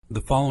The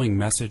following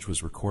message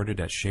was recorded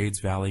at Shades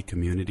Valley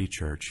Community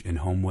Church in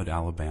Homewood,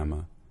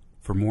 Alabama.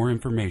 For more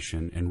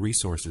information and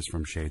resources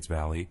from Shades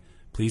Valley,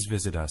 please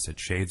visit us at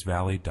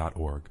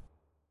shadesvalley.org.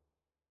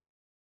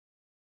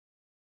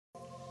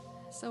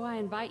 So I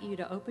invite you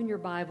to open your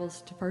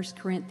Bibles to 1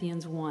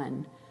 Corinthians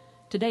 1.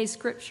 Today's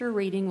scripture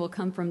reading will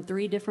come from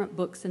 3 different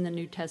books in the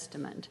New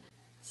Testament.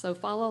 So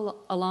follow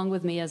along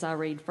with me as I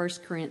read 1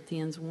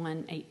 Corinthians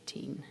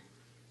 1:18.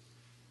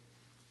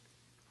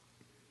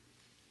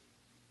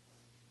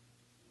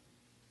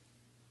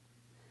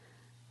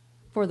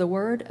 For the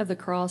word of the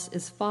cross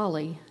is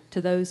folly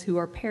to those who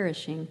are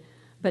perishing,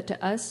 but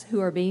to us who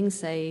are being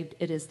saved,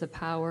 it is the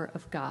power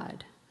of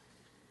God.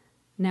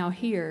 Now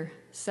here,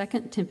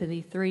 2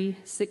 Timothy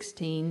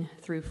 3:16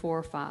 through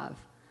 4:5.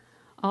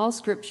 All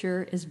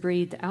scripture is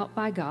breathed out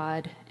by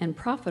God and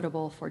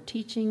profitable for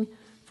teaching,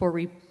 for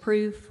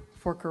reproof,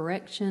 for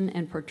correction,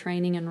 and for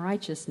training in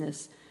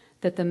righteousness,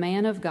 that the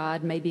man of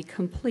God may be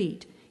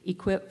complete,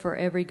 equipped for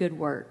every good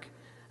work.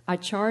 I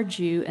charge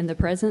you in the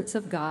presence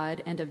of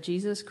God and of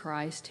Jesus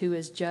Christ, who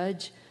is to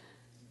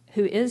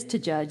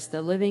judge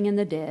the living and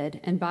the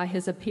dead, and by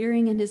his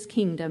appearing in his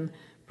kingdom,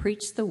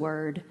 preach the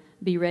word,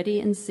 be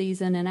ready in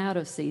season and out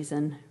of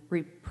season,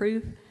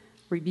 reproof,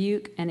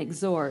 rebuke, and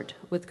exhort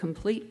with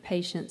complete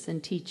patience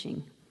and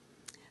teaching.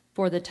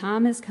 For the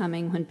time is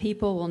coming when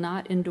people will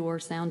not endure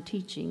sound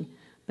teaching,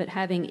 but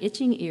having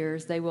itching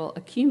ears, they will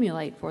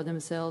accumulate for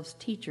themselves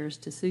teachers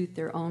to suit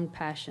their own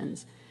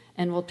passions,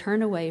 and will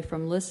turn away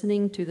from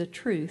listening to the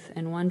truth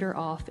and wander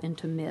off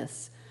into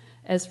myths.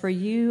 As for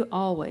you,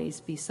 always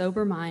be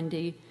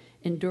sober-minded,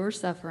 endure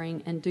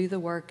suffering, and do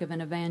the work of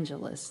an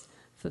evangelist.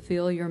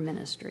 Fulfill your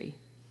ministry.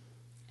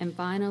 And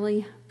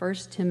finally,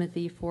 1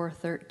 Timothy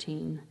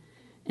 4:13.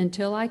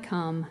 Until I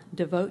come,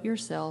 devote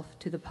yourself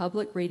to the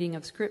public reading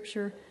of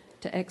Scripture,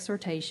 to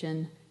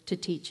exhortation, to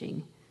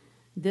teaching.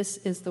 This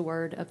is the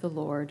word of the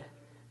Lord.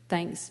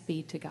 Thanks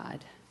be to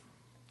God.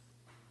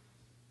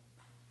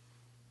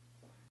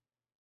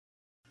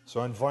 So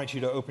I invite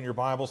you to open your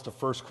Bibles to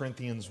 1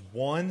 Corinthians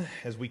 1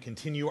 as we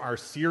continue our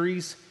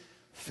series,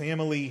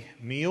 Family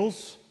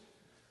Meals.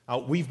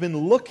 We've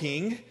been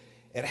looking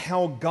at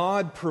how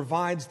God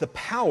provides the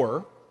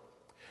power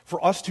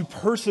for us to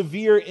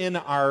persevere in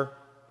our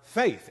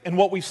faith. And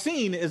what we've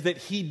seen is that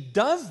He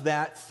does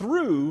that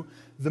through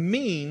the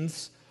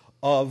means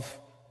of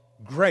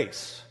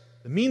grace.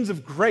 The means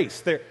of grace.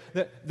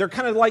 They're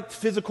kind of like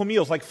physical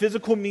meals. Like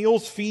physical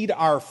meals feed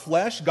our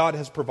flesh, God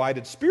has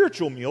provided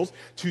spiritual meals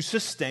to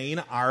sustain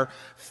our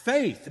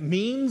faith.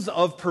 Means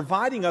of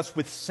providing us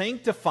with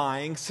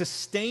sanctifying,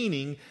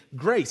 sustaining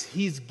grace.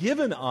 He's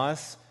given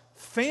us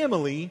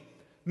family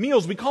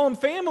meals. We call them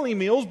family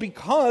meals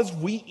because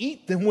we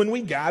eat them when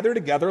we gather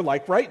together,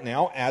 like right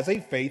now, as a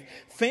faith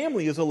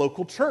family, as a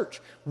local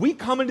church. We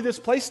come into this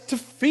place to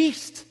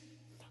feast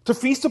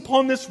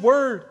upon this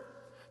word,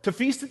 to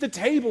feast at the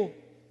table,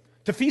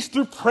 to feast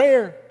through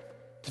prayer,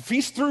 to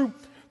feast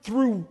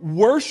through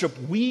worship.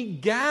 We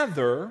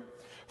gather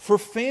for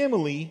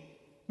family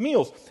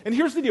meals. And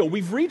here's the deal.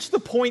 We've reached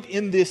the point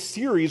in this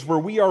series where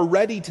we are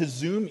ready to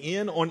zoom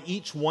in on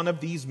each one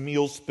of these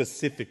meals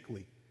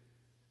specifically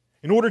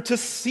in order to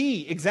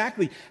see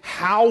exactly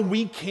how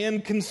we can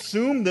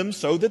consume them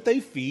so that they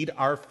feed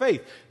our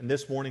faith. And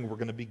this morning we're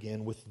going to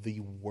begin with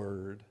the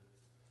Word.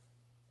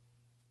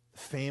 The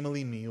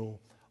family meal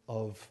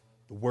of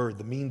the Word,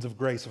 the means of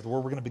grace of the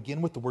Word. We're going to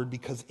begin with the Word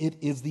because it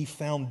is the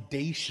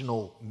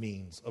foundational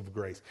means of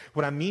grace.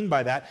 What I mean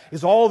by that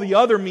is all the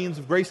other means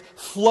of grace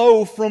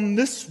flow from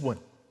this one,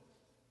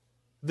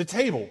 the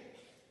table.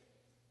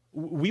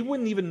 We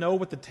wouldn't even know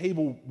what the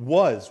table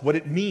was, what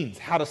it means,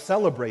 how to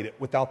celebrate it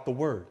without the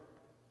Word.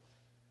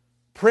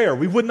 Prayer.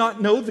 We would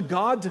not know the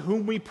God to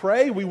whom we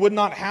pray. We would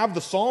not have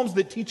the Psalms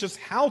that teach us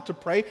how to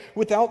pray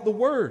without the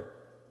Word.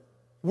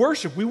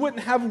 Worship. We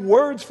wouldn't have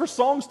words for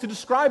songs to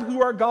describe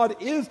who our God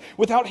is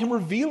without Him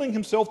revealing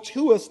Himself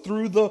to us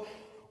through the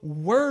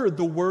Word.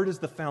 The Word is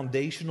the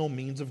foundational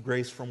means of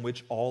grace from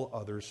which all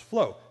others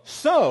flow.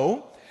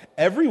 So,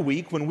 every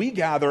week when we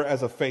gather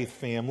as a faith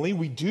family,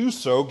 we do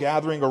so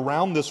gathering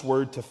around this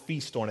Word to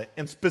feast on it.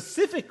 And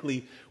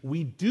specifically,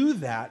 we do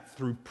that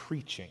through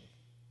preaching.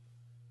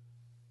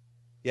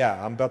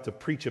 Yeah, I'm about to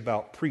preach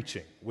about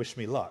preaching. Wish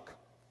me luck.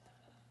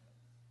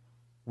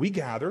 We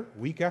gather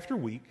week after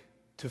week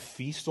to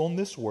feast on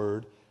this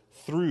word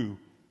through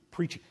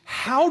preaching.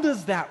 How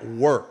does that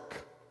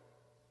work?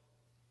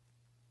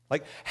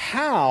 Like,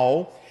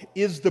 how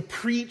is the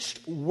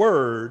preached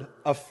word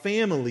a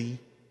family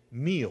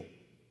meal?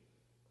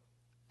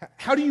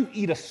 How do you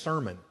eat a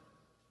sermon?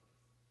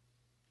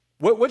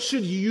 What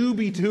should you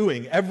be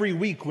doing every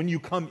week when you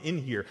come in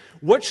here?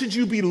 What should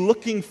you be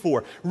looking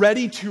for,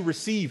 ready to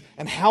receive,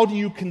 and how do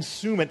you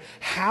consume it?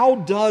 How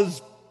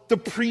does the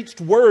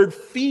preached word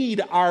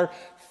feed our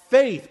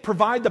faith,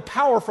 provide the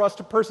power for us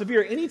to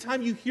persevere?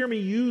 Anytime you hear me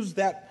use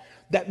that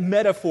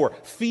metaphor,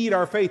 feed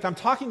our faith, I'm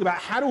talking about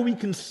how do we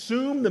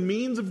consume the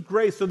means of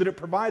grace so that it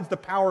provides the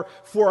power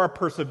for our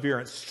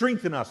perseverance,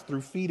 strengthen us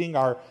through feeding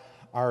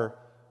our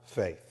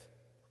faith.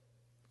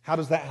 How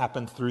does that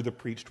happen? Through the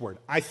preached word.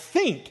 I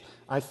think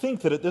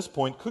that at this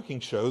point, cooking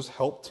shows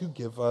help to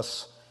give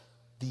us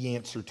the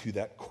answer to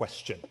that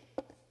question.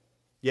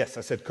 Yes,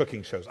 I said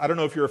cooking shows. I don't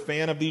know if you're a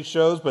fan of these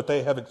shows, but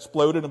they have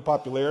exploded in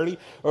popularity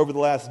over the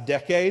last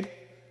decade.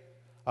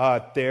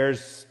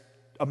 There's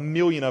a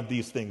million of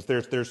these things.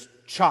 There's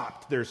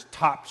Chopped, there's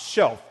Top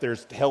Shelf,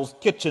 there's Hell's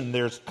Kitchen,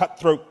 there's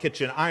Cutthroat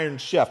Kitchen, Iron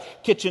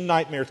Chef, Kitchen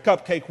Nightmares,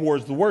 Cupcake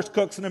Wars, The Worst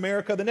Cooks in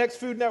America, The Next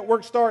Food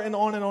Network Star, and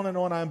on and on and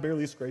on. I'm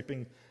barely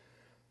scraping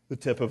the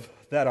tip of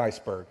that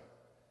iceberg.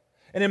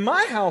 And in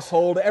my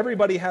household,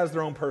 everybody has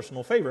their own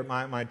personal favorite.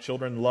 My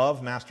children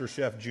love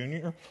MasterChef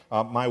Junior.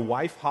 My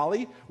wife,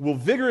 Holly, will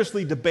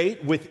vigorously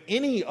debate with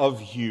any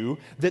of you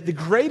that the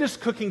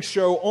greatest cooking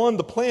show on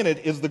the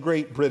planet is the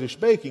Great British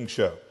Baking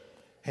Show.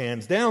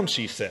 Hands down,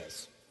 she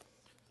says.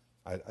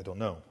 I don't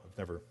know. I've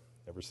never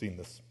seen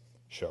this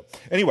show.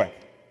 Anyway,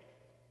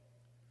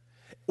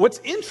 what's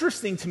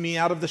interesting to me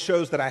out of the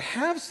shows that I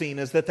have seen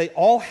is that they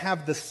all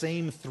have the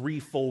same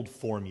threefold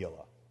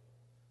formula.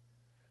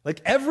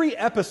 Like every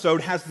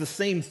episode has the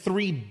same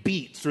 3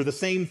 beats or the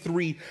same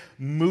 3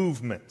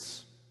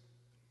 movements.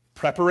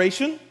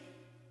 Preparation,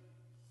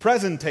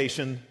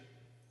 presentation,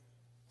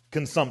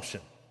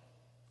 consumption.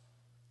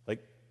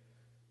 Like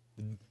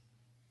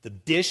the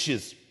dish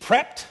is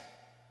prepped.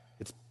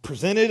 It's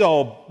presented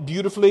all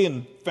beautifully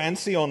and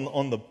fancy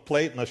on the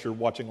plate, unless you're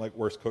watching like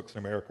Worst Cooks in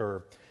America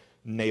or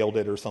Nailed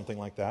It or something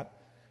like that.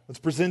 It's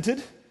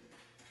presented,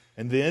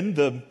 and then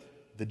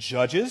the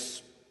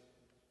judges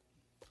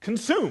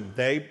consume.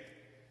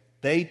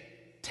 They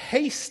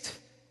taste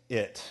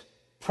it.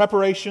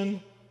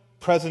 Preparation,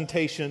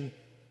 presentation,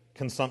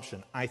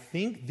 consumption. I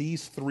think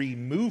these 3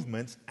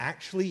 movements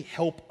actually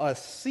help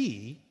us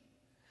see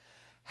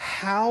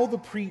how the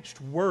preached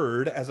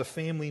word as a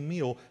family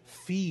meal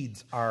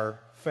feeds our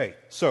faith.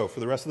 So, for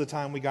the rest of the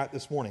time we got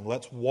this morning,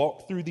 let's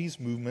walk through these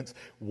movements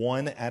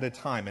one at a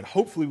time. And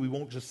hopefully we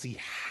won't just see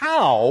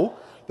how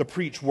the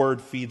preached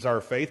word feeds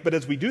our faith, but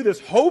as we do this,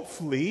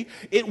 hopefully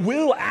it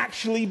will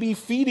actually be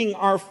feeding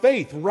our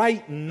faith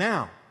right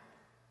now.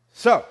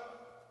 So,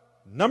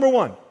 number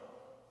 1,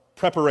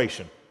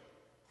 preparation.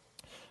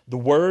 The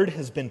word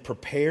has been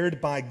prepared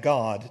by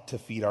God to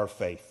feed our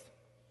faith.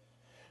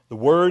 The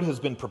word has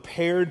been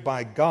prepared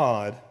by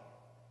God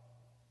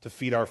to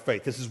feed our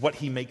faith. This is what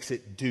he makes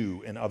it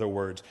do, in other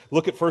words.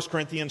 Look at 1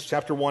 Corinthians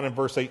chapter 1 and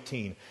verse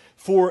 18.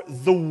 For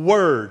the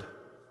word,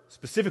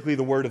 specifically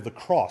the word of the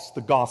cross,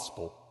 the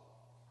gospel.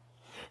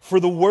 For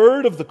the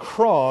word of the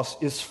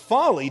cross is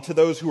folly to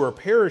those who are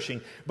perishing,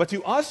 but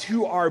to us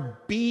who are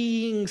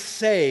being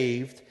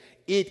saved,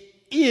 it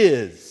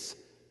is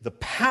the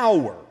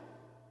power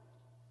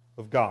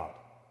of God.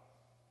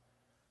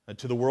 And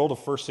to the world of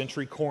first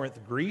century Corinth,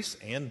 Greece,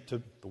 and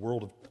to the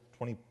world of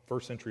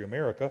 21st century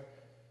America,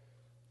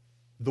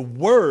 the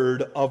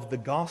word of the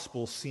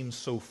gospel seems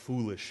so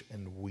foolish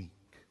and weak.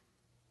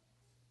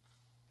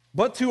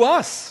 But to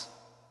us,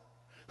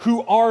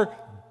 who are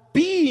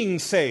being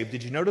saved,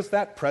 did you notice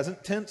that?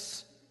 Present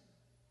tense.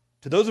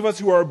 To those of us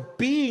who are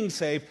being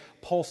saved,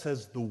 Paul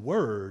says the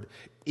word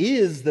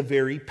is the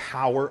very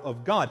power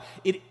of God.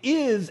 It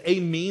is a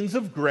means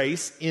of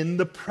grace in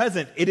the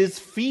present. It is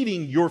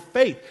feeding your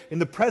faith in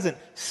the present,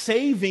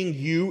 saving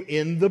you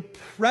in the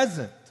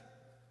present.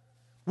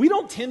 We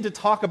don't tend to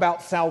talk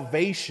about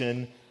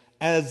salvation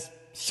as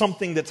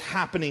something that's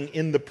happening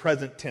in the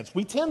present tense.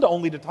 We tend to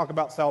only to talk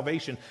about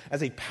salvation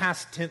as a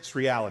past tense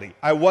reality.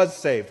 I was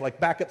saved. Like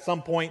back at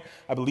some point,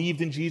 I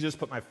believed in Jesus,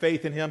 put my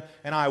faith in him,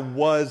 and I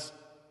was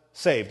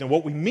saved. And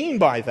what we mean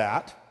by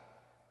that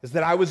is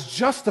that I was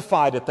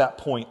justified at that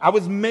point. I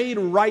was made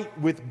right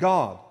with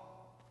God.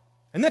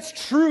 And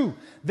that's true.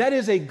 That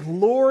is a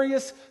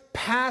glorious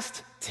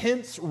past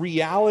tense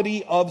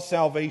reality of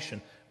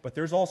salvation. But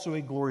there's also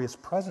a glorious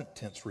present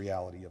tense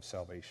reality of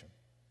salvation.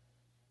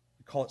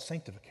 We call it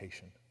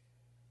sanctification.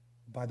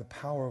 By the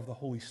power of the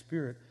Holy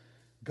Spirit,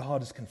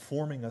 God is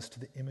conforming us to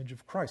the image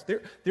of Christ.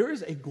 There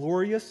is a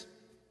glorious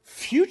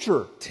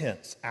future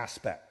tense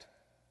aspect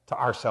to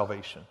our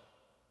salvation.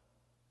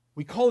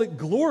 We call it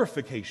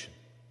glorification.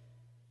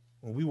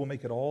 When we will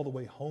make it all the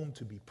way home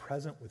to be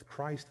present with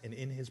Christ and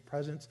in his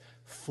presence,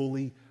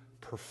 fully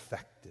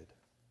perfected.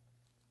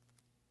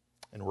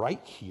 And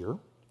right here,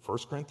 1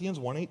 Corinthians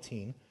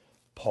 1:18,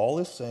 Paul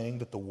is saying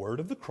that the word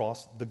of the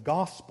cross, the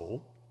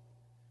gospel,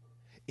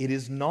 it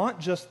is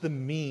not just the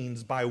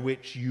means by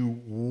which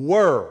you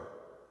were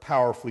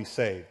powerfully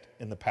saved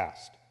in the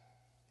past.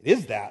 It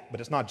is that,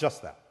 but it's not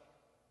just that.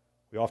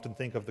 We often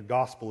think of the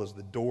gospel as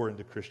the door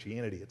into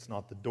Christianity. It's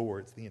not the door,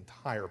 it's the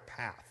entire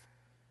path,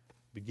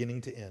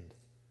 beginning to end.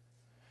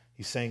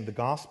 He's saying the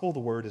gospel, the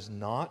word, is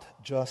not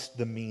just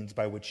the means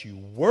by which you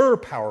were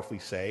powerfully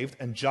saved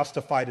and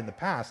justified in the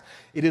past.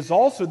 It is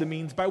also the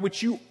means by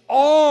which you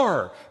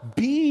are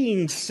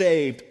being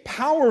saved,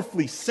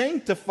 powerfully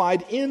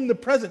sanctified in the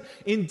present.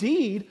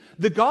 Indeed,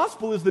 the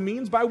gospel is the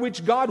means by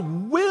which God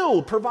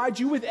will provide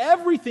you with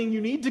everything you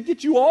need to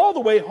get you all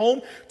the way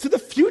home to the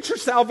future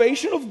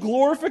salvation of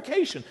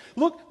glorification.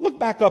 Look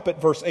back up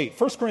at verse 8,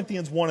 1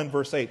 Corinthians 1 and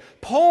verse 8.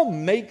 Paul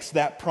makes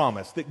that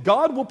promise that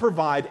God will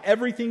provide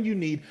everything you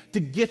need to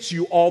get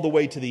you all the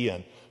way to the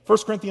end. 1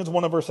 Corinthians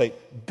 1 and verse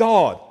 8.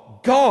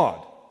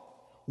 God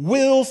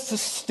will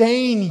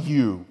sustain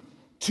you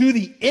to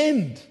the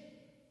end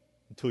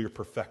until you're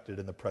perfected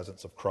in the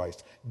presence of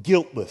Christ,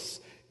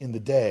 guiltless in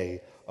the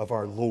day of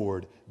our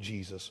Lord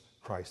Jesus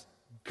Christ.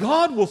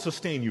 God will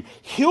sustain you.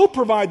 He'll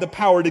provide the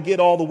power to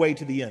get all the way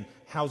to the end.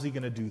 How's he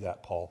going to do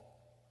that, Paul?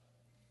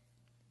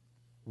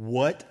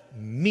 What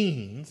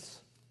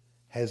means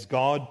has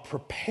God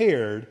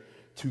prepared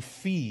to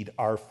feed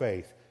our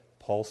faith?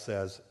 Paul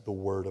says the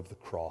word of the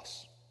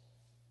cross,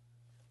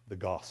 the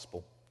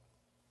gospel.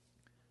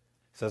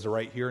 He says it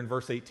right here in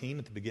verse 18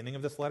 at the beginning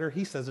of this letter.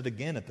 He says it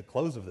again at the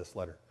close of this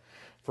letter.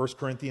 1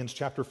 Corinthians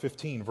chapter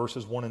 15,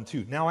 verses 1 and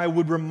 2. Now I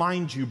would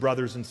remind you,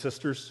 brothers and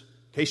sisters,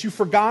 in case you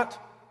forgot,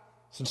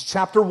 since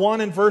chapter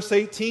 1 and verse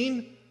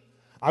 18,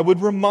 I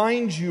would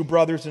remind you,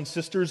 brothers and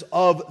sisters,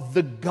 of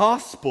the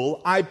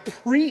gospel I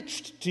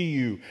preached to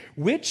you,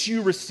 which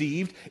you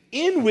received,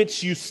 in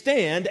which you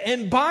stand,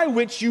 and by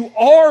which you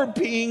are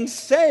being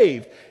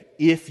saved,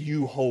 if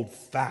you hold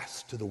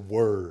fast to the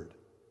word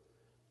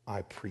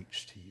I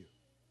preached to you.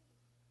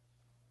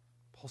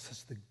 Paul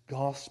says the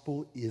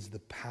gospel is the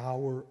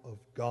power of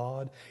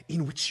God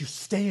in which you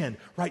stand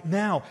right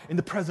now, in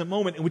the present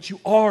moment, in which you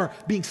are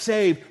being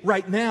saved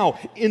right now,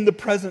 in the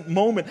present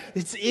moment.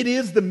 It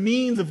is the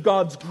means of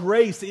God's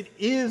grace. It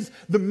is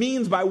the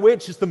means by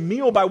which, it's the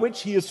meal by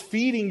which He is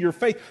feeding your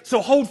faith.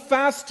 So hold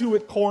fast to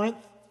it, Corinth.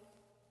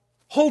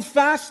 Hold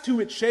fast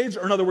to it, Shades,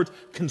 or in other words,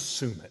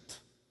 consume it.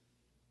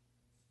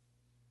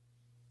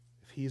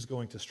 He is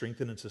going to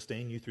strengthen and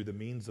sustain you through the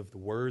means of the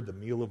word, the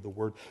meal of the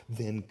word,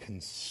 then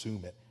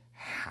consume it.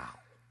 How?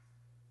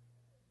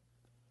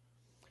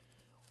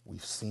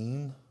 We've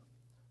seen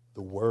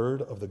the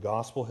word of the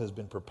gospel has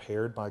been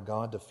prepared by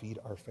God to feed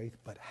our faith,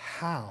 but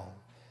how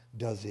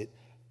does it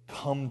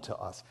come to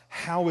us?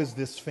 How is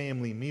this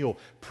family meal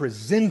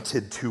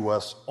presented to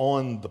us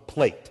on the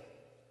plate?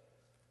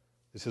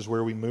 This is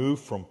where we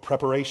move from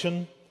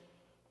preparation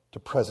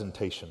to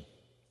presentation.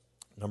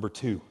 Number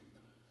 2.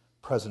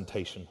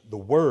 Presentation. The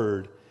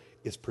word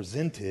is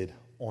presented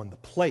on the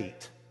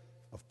plate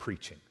of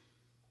preaching.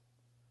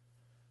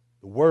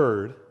 The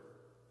word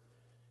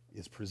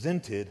is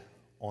presented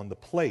on the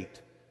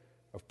plate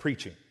of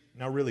preaching.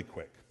 Now, really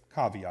quick,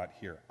 caveat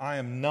here. I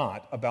am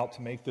not about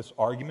to make this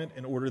argument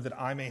in order that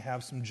I may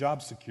have some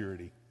job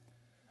security.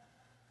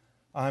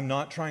 I'm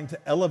not trying to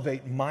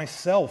elevate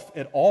myself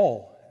at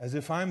all as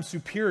if I'm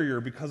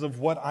superior because of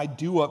what I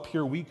do up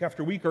here week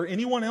after week, or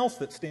anyone else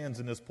that stands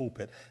in this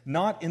pulpit.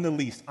 Not in the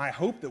least. I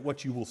hope that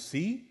what you will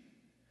see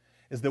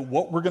is that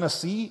what we're going to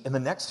see in the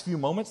next few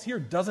moments here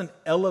doesn't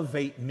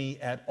elevate me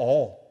at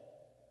all,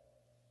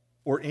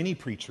 or any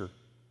preacher.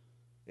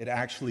 It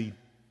actually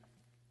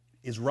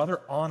is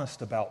rather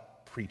honest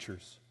about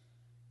preachers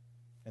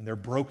and their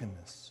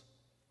brokenness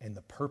and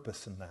the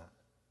purpose in that.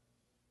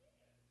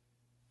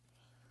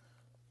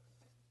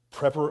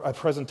 A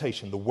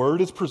presentation. The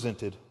word is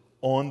presented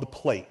on the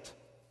plate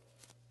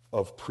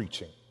of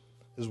preaching.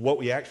 This is what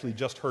we actually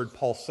just heard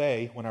Paul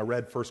say when I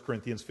read 1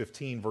 Corinthians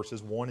 15,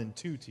 verses 1 and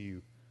 2 to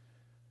you.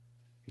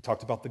 He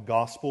talked about the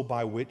gospel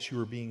by which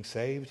you are being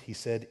saved. He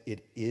said,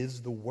 it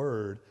is the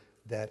word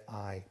that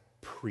I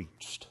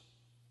preached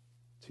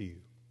to you.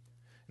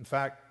 In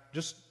fact,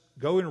 just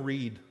go and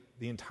read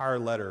the entire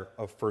letter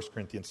of 1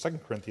 Corinthians, 2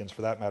 Corinthians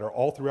for that matter,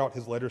 all throughout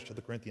his letters to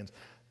the Corinthians.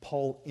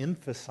 Paul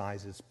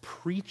emphasizes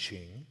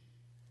preaching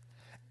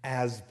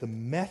as the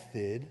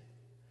method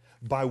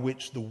by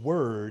which the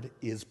word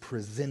is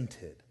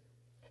presented.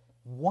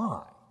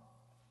 Why?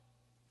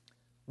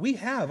 We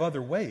have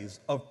other ways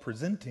of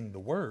presenting the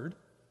word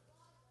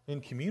in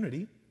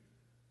community.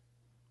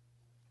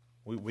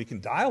 We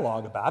can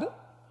dialogue about it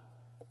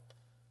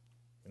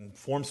and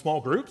form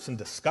small groups and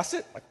discuss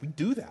it. Like, we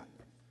do that.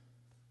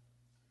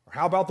 Or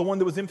how about the one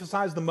that was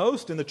emphasized the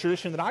most in the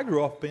tradition that I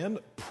grew up in,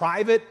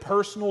 private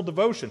personal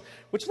devotion,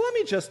 which, let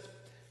me just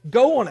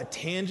go on a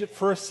tangent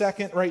for a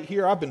second right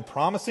here. I've been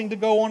promising to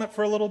go on it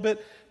for a little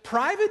bit.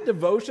 Private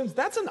devotions,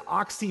 that's an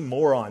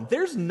oxymoron.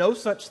 There's no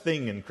such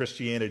thing in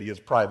Christianity as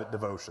private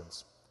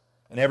devotions.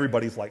 And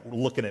everybody's like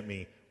looking at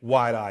me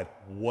wide-eyed.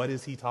 What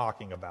is he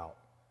talking about?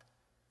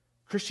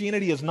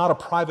 Christianity is not a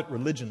private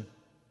religion.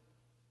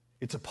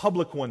 It's a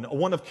public one, a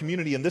one of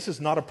community, and this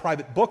is not a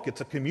private book,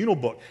 it's a communal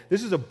book.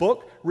 This is a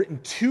book written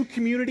to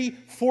community,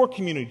 for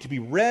community, to be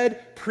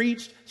read,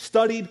 preached,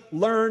 studied,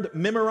 learned,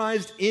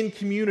 memorized in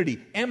community.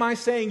 Am I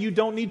saying you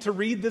don't need to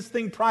read this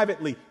thing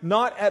privately?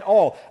 Not at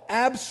all.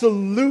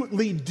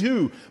 Absolutely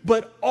do.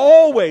 But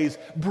always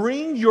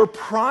bring your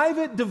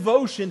private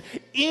devotion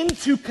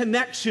into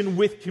connection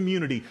with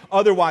community.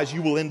 Otherwise,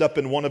 you will end up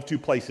in one of two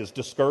places,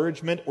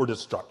 discouragement or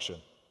destruction.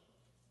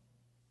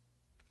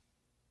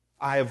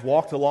 I have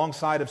walked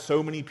alongside of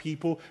so many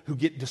people who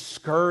get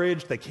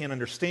discouraged. They can't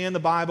understand the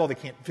Bible. They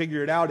can't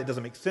figure it out. It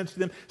doesn't make sense to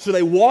them. So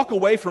they walk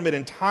away from it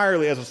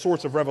entirely as a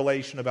source of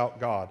revelation about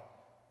God.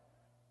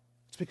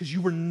 It's because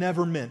you were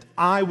never meant,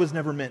 I was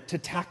never meant to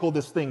tackle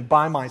this thing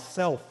by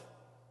myself.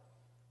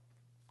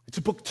 It's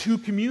a book to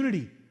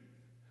community.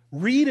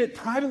 Read it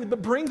privately,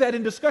 but bring that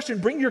in discussion.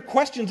 Bring your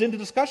questions into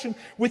discussion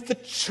with the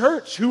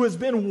church who has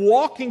been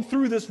walking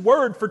through this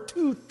word for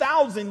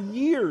 2,000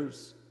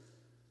 years.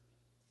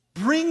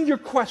 Bring your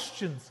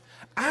questions.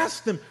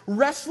 Ask them.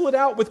 Wrestle it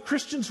out with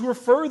Christians who are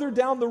further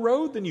down the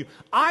road than you.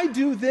 I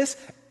do this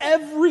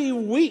every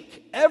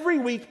week. Every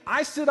week,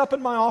 I sit up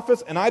in my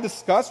office and I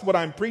discuss what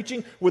I'm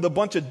preaching with a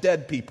bunch of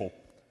dead people.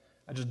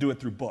 I just do it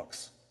through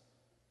books.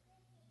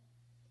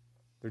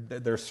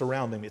 They're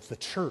surrounding me. It's the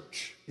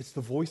church. It's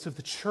the voice of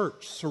the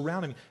church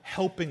surrounding me,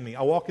 helping me.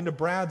 I walk into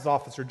Brad's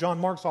office or John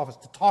Mark's office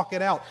to talk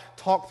it out,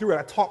 talk through it.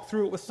 I talk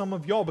through it with some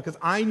of y'all because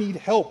I need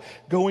help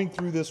going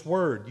through this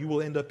word. You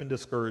will end up in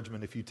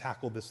discouragement if you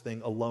tackle this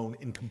thing alone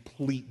in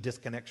complete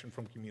disconnection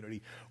from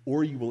community,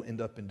 or you will end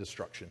up in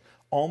destruction.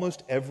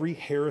 Almost every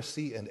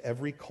heresy and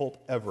every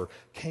cult ever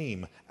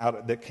came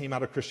out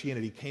of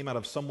Christianity, came out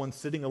of someone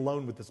sitting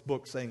alone with this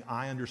book saying,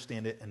 I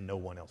understand it and no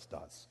one else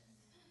does.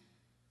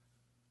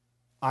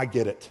 I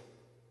get it.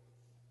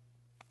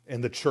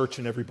 And the church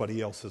and everybody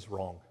else is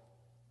wrong.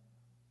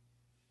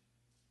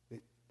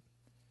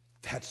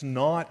 That's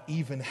not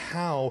even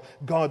how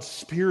God's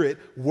Spirit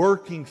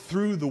working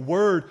through the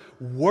Word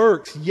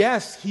works.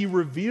 Yes, He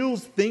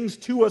reveals things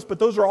to us, but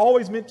those are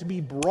always meant to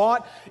be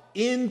brought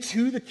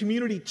into the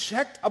community,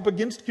 checked up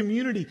against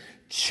community,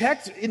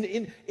 checked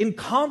in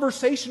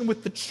conversation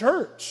with the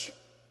church,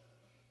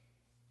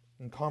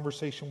 in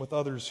conversation with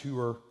others who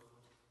are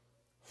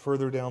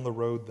further down the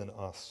road than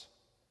us.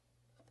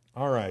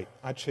 All right,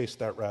 I chased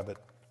that rabbit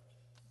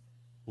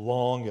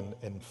long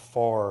and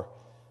far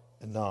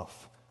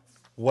enough.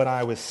 What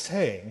I was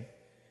saying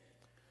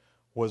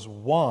was,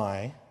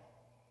 why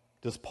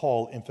does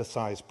Paul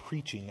emphasize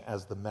preaching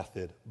as the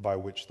method by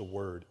which the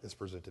word is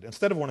presented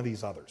instead of one of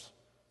these others?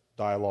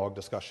 Dialogue,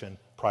 discussion,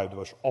 private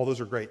devotion, all those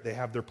are great. They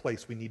have their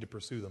place. We need to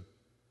pursue them.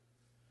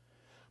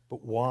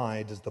 But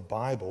why does the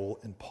Bible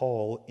and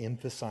Paul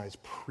emphasize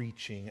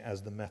preaching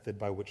as the method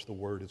by which the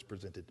word is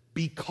presented?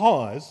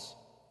 Because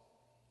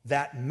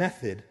that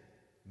method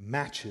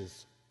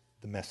matches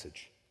the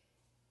message.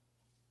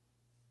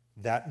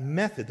 That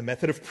method, the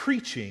method of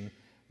preaching,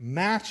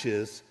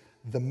 matches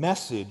the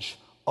message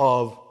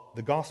of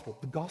the gospel.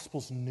 The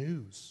gospel's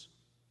news.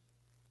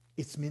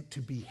 It's meant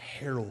to be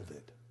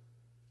heralded,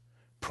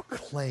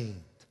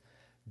 proclaimed,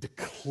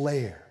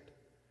 declared.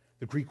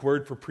 The Greek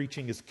word for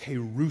preaching is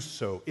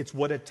kerusso. It's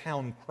what a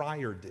town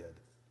crier did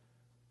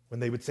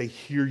when they would say,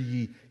 hear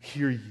ye,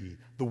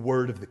 the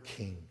word of the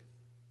king.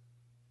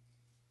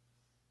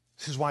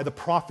 This is why the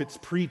prophets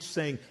preach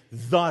saying,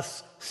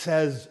 thus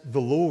says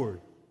the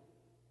Lord.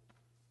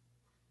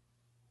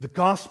 The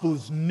gospel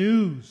is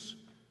news.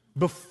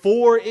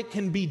 Before it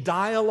can be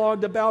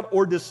dialogued about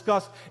or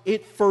discussed,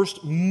 it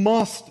first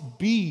must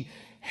be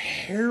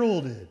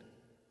heralded.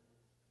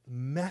 The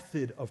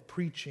method of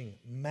preaching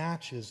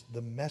matches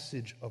the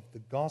message of the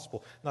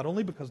gospel. Not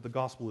only because the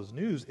gospel is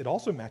news, it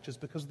also matches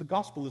because the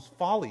gospel is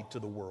folly to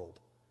the world.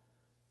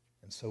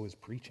 And so is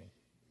preaching.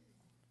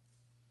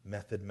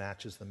 Method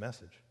matches the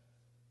message.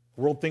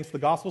 The world thinks the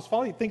gospel is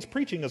folly. It thinks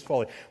preaching is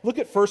folly. Look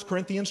at 1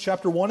 Corinthians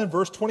chapter 1 and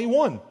verse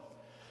 21.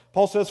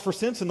 Paul says, for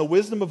since in the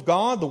wisdom of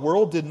God, the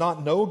world did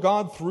not know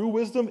God through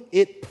wisdom,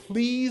 it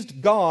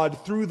pleased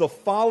God through the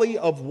folly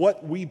of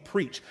what we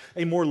preach.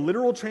 A more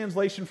literal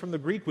translation from the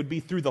Greek would be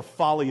through the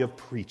folly of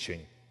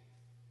preaching.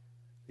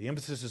 The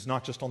emphasis is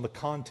not just on the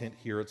content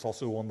here, it's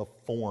also on the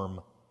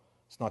form.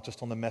 It's not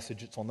just on the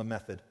message, it's on the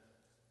method.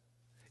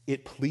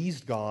 It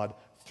pleased God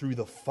through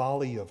the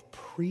folly of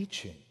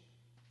preaching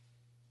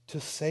to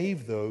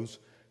save those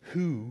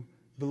who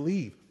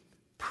believe.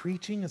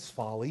 Preaching is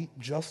folly,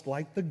 just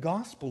like the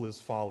gospel is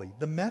folly.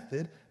 The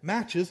method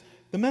matches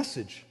the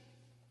message.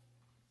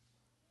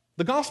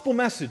 The gospel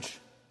message,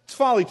 it's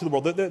folly to the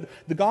world.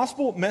 The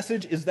gospel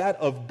message is that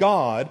of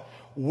God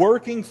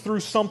working through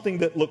something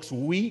that looks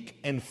weak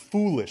and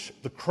foolish,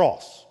 the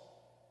cross,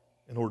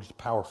 in order to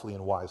powerfully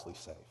and wisely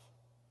save.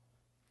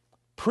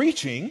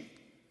 Preaching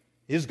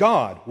is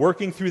God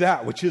working through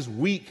that which is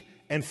weak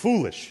and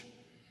foolish,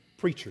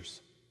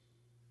 preachers,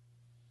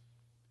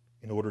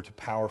 in order to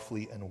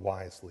powerfully and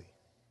wisely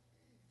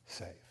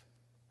save.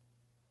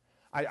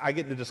 I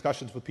get into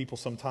discussions with people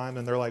sometime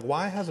and they're like,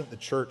 why hasn't the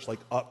church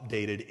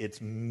updated its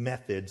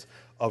methods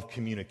of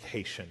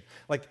communication?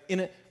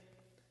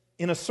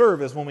 in a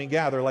service when we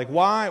gather, like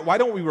why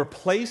don't we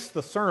replace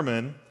the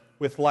sermon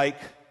with like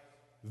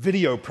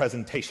video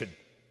presentation,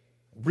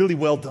 really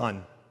well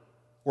done,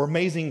 or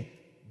amazing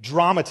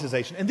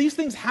dramatization? And these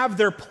things have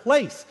their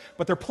place,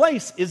 but their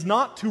place is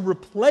not to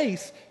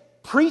replace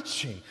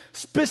preaching,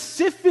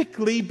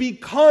 specifically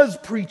because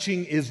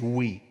preaching is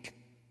weak.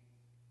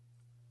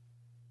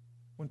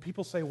 When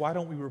people say, why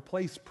don't we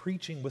replace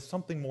preaching with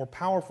something more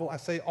powerful? I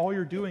say, all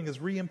you're doing is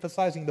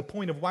re-emphasizing the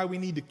point of why we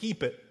need to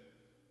keep it.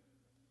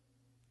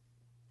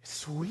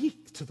 It's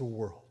weak to the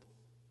world.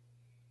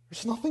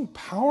 There's nothing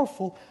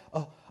powerful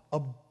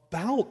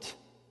about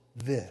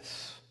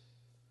this.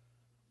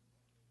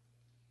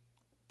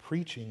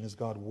 Preaching is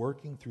God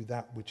working through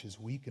that which is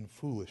weak and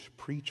foolish,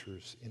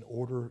 preachers, in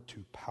order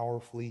to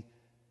powerfully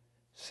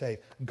save.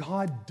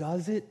 God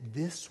does it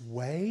this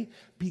way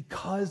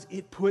because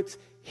it puts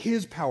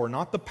His power,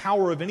 not the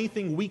power of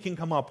anything we can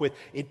come up with,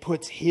 it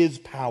puts His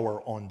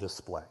power on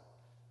display.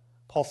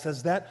 Paul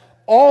says that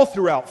all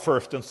throughout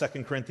 1st and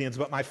 2nd Corinthians,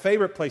 but my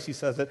favorite place he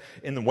says it,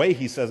 in the way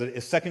he says it,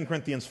 is 2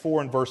 Corinthians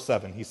 4 and verse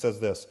 7. He says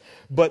this,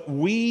 "But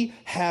we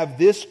have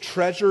this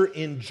treasure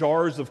in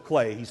jars of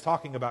clay." He's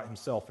talking about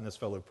himself and his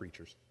fellow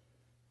preachers.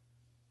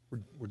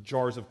 We're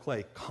jars of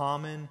clay,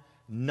 common,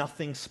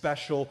 nothing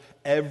special,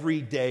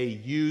 everyday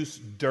use,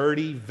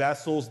 dirty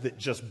vessels that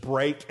just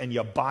break and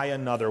you buy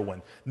another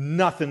one.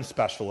 Nothing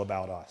special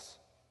about us.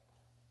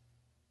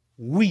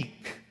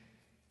 Weak,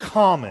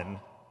 common.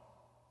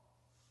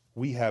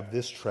 We have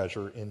this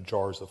treasure in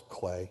jars of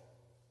clay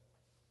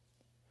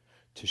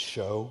to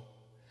show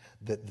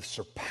that the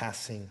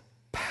surpassing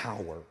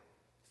power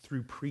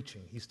through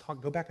preaching.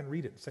 Go back and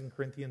read it in 2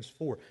 Corinthians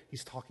 4.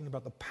 He's talking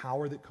about the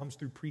power that comes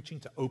through preaching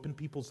to open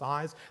people's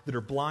eyes that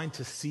are blind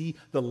to see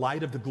the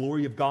light of the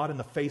glory of God in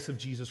the face of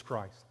Jesus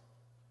Christ.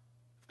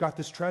 We've got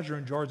this treasure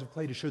in jars of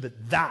clay to show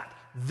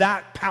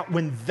that power,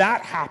 when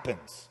that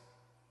happens,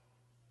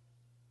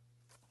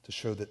 to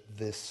show that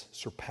this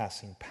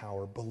surpassing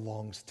power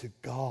belongs to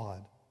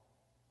God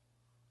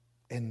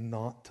and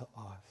not to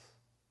us.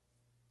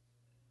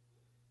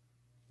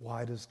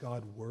 Why does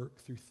God work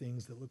through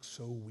things that look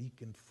so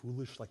weak and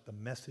foolish, like the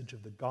message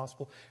of the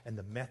gospel and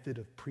the method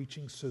of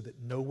preaching, so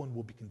that no one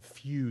will be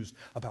confused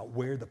about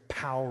where the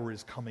power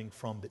is coming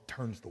from that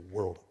turns the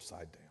world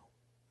upside down?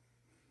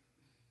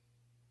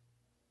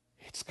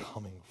 It's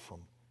coming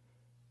from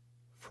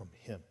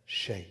Him.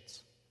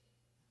 Shades.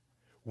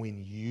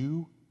 When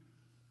you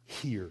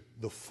hear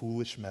the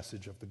foolish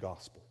message of the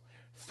gospel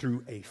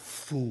through a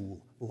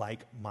fool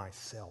like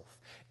myself,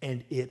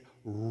 and it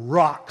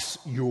rocks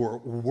your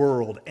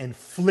world and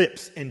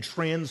flips and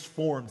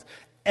transforms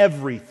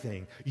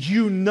everything,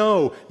 you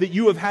know that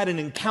you have had an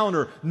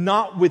encounter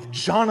not with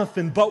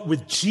Jonathan but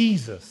with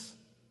Jesus.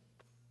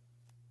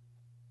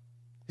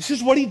 This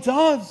is what He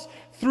does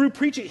through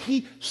preaching.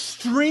 He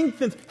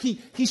strengthens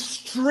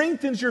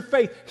your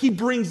faith. He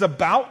brings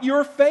about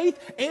your faith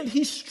and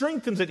He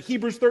strengthens it.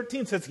 Hebrews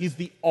 13 says He's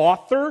the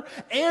author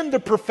and the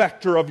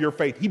perfecter of your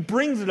faith. He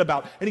brings it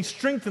about and He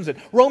strengthens it.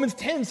 Romans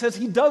 10 says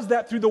He does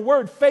that through the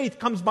Word. Faith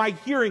comes by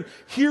hearing,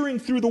 hearing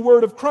through the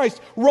Word of Christ.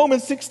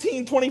 Romans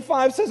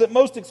 16:25 says it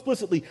most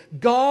explicitly.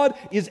 God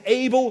is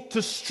able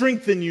to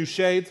strengthen you,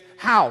 Shades.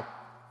 How?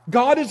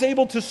 God is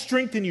able to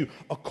strengthen you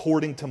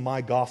according to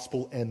my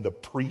gospel and the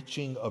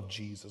preaching of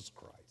Jesus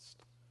Christ.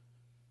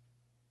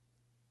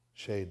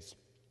 Shades,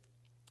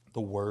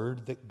 the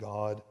word that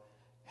God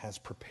has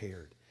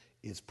prepared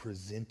is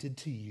presented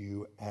to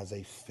you as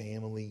a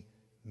family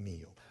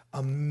meal,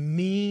 a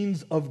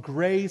means of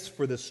grace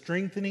for the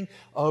strengthening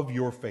of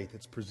your faith.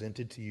 It's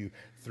presented to you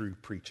through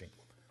preaching.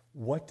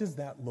 What does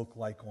that look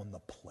like on the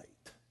plate?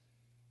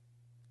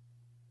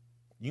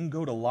 You can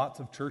go to lots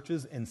of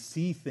churches and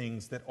see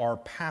things that are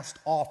passed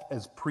off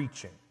as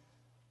preaching.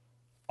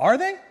 Are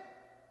they?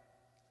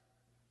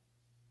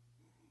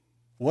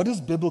 What does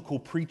biblical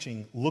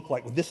preaching look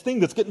like? This thing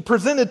that's getting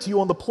presented to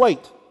you on the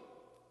plate.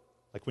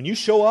 Like when you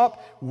show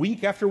up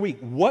week after week,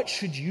 what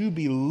should you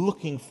be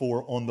looking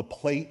for on the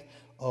plate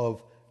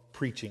of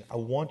preaching? I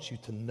want you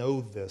to know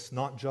this,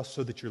 not just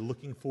so that you're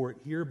looking for it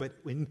here, but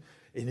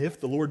if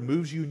the Lord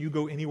moves you and you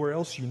go anywhere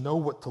else, you know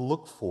what to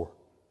look for.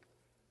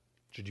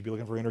 Should you be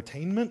looking for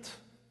entertainment?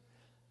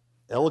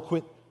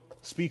 Eloquent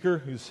speaker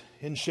who's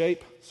in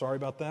shape? Sorry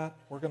about that.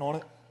 Working on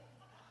it.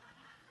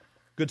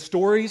 Good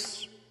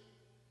stories?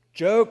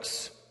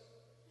 Jokes?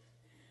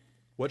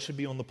 What should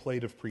be on the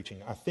plate of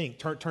preaching? I think,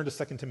 turn to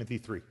 2 Timothy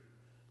 3.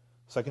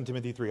 2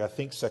 Timothy 3. I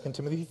think 2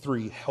 Timothy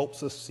 3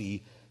 helps us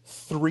see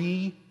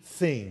three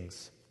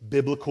things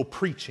biblical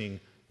preaching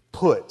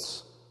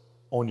puts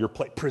on your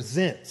plate,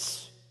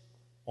 presents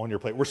on your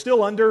plate. We're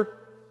still under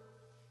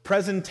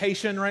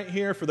presentation right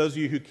here. For those of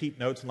you who keep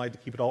notes and like to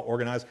keep it all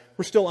organized,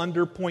 we're still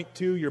under point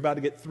 2. You're about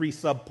to get 3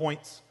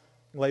 sub-points.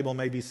 Label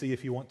them ABC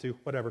if you want to,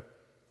 whatever.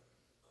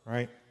 All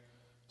right?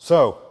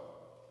 So,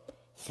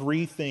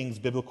 3 things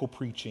biblical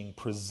preaching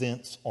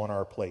presents on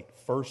our plate.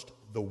 First,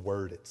 the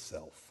Word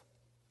itself.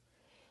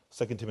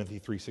 2 Timothy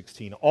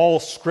 3:16. All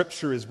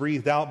Scripture is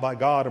breathed out by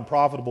God and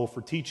profitable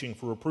for teaching,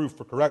 for reproof,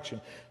 for correction,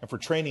 and for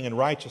training in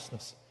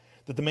righteousness,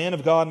 that the man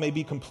of God may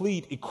be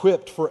complete,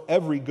 equipped for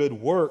every good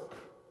work.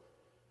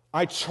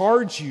 I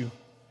charge you,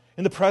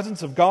 in the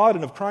presence of God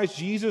and of Christ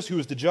Jesus, who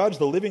is to judge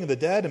the living and the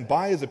dead, and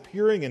by his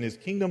appearing in his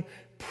kingdom,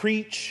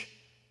 preach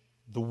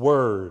the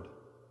word.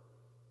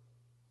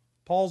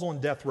 Paul's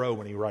on death row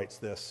when he writes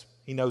this.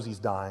 He knows he's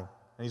dying,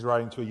 and he's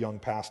writing to a young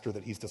pastor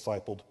that he's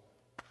discipled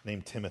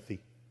named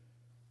Timothy.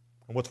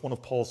 And what's one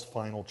of Paul's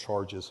final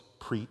charges?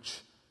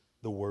 Preach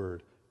the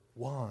word.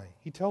 Why?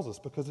 He tells us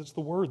because it's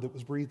the word that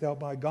was breathed out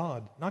by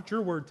God. Not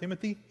your word,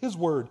 Timothy, his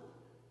word.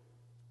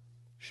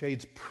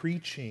 Shades,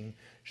 preaching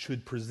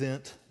should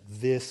present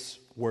this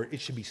word. It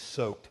should be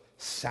soaked,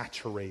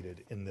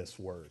 saturated in this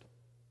word.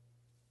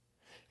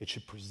 It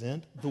should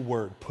present the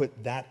word.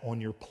 Put that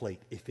on your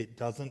plate. If it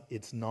doesn't,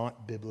 it's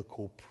not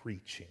biblical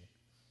preaching.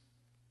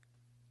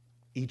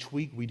 Each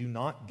week, we do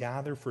not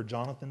gather for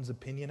Jonathan's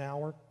opinion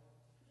hour.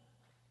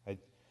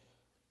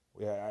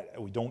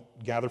 We don't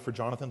gather for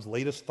Jonathan's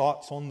latest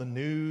thoughts on the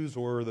news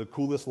or the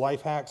coolest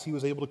life hacks he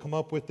was able to come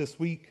up with this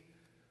week.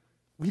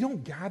 We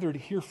don't gather to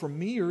hear from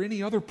me or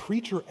any other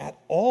preacher at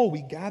all.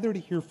 We gather to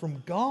hear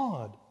from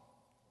God.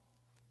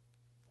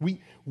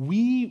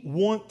 We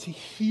want to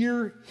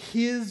hear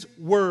his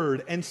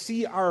word and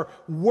see our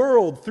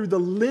world through the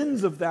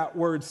lens of that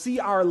word, see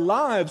our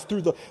lives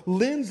through the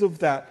lens of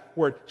that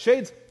word.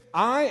 Shades,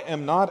 I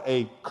am not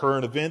a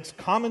current events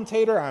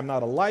commentator. I'm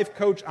not a life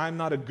coach. I'm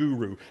not a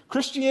guru.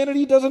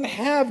 Christianity doesn't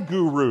have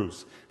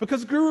gurus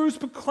because gurus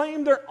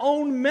proclaim their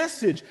own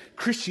message.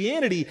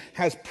 Christianity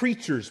has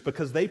preachers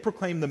because they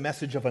proclaim the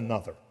message of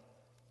another.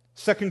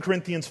 2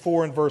 Corinthians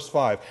 4 and verse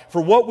 5.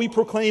 For what we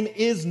proclaim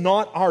is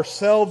not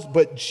ourselves,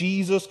 but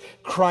Jesus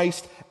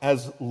Christ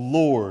as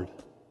Lord.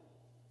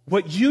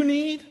 What you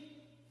need,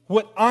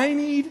 what I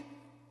need,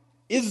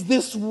 is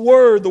this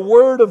word, the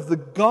word of the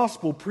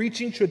gospel.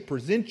 Preaching should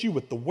present you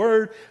with the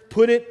word.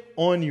 Put it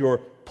on your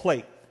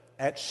plate.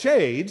 At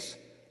Shades,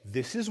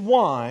 this is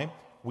why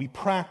we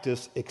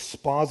practice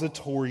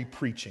expository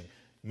preaching.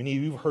 Many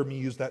of you have heard me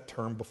use that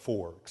term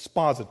before.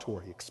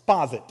 Expository,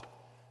 exposit.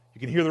 You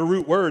can hear the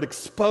root word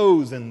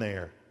expose in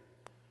there.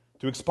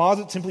 To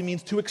exposit simply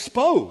means to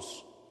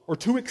expose or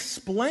to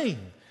explain.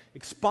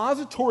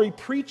 Expository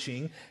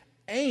preaching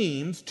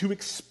aims to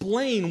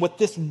explain what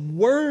this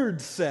word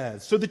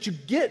says so that you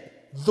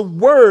get the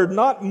word,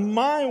 not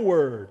my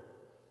word.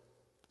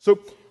 So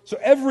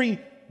every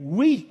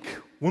week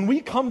when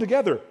we come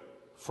together,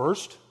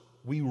 first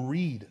we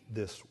read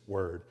this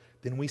word.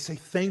 Then we say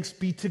thanks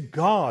be to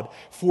God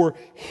for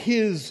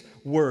his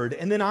word.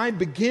 And then I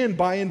begin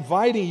by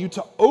inviting you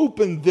to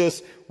open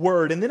this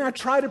word. And then I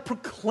try to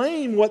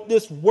proclaim what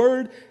this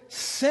word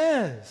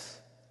says.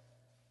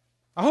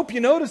 I hope you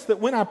notice that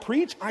when I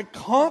preach, I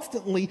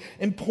constantly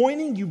am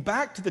pointing you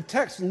back to the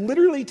text,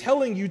 literally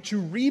telling you to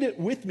read it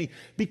with me,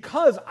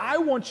 because I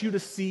want you to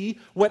see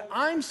what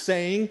I'm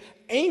saying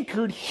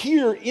anchored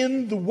here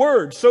in the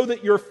Word, so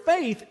that your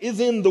faith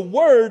is in the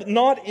Word,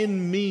 not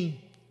in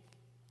me.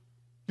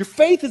 Your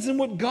faith is in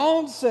what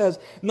God says,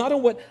 not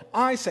in what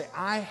I say.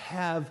 I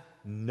have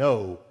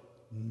no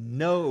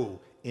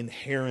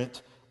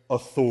inherent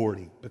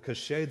authority, because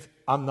Shades,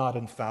 I'm not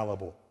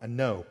infallible. I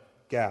know,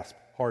 gasp,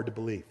 hard to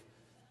believe.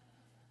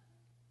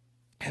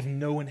 I have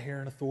no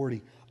inherent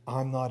authority.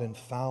 I'm not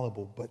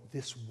infallible, but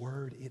this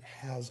word, it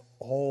has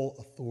all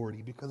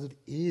authority because it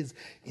is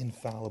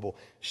infallible.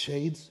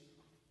 Shades,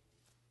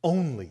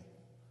 only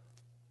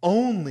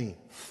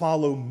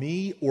follow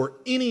me or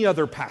any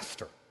other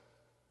pastor.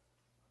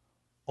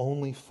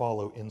 Only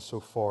follow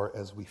insofar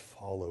as we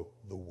follow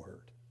the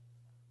word.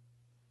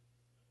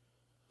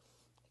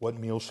 What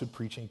meal should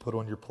preaching put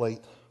on your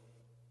plate?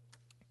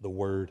 The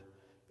word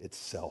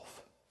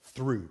itself,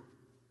 through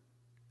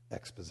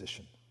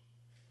exposition.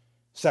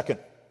 Second,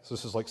 so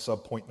this is like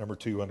subpoint number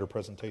 2 under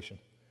presentation.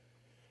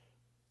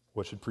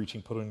 What should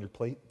preaching put on your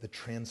plate? The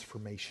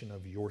transformation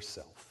of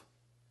yourself.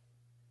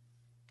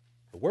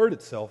 The word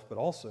itself, but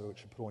also it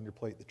should put on your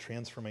plate the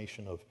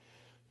transformation of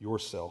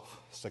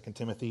yourself. 2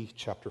 Timothy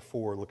chapter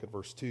 4, look at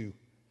verse 2.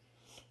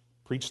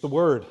 Preach the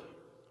word.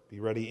 Be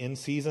ready in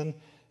season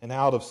and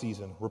out of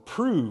season.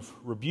 Reprove,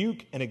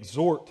 rebuke, and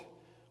exhort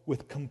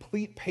with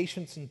complete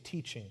patience and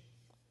teaching.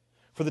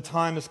 For the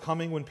time is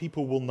coming when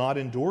people will not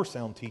endure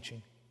sound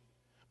teaching,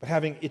 but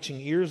having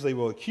itching ears, they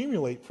will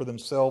accumulate for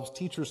themselves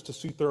teachers to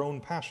suit their own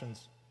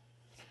passions,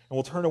 and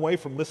will turn away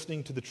from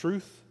listening to the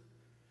truth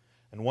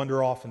and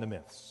wander off into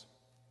myths.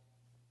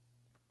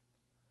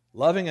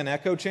 Loving an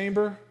echo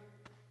chamber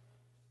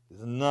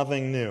is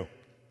nothing new.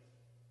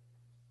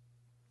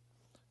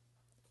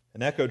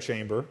 An echo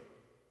chamber,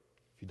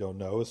 if you don't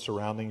know, is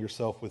surrounding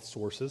yourself with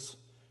sources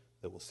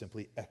that will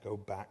simply echo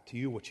back to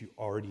you what you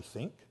already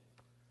think,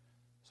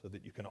 so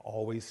that you can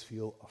always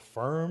feel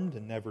affirmed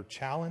and never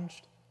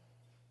challenged,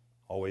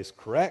 always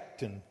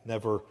correct and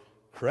never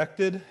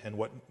corrected. And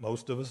what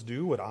most of us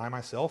do, what I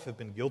myself have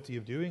been guilty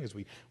of doing, is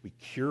we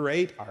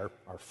curate our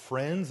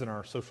friends and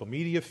our social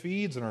media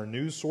feeds and our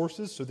news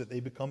sources so that they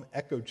become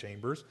echo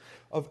chambers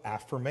of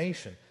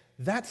affirmation.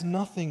 That's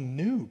nothing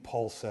new,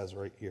 Paul says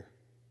right here.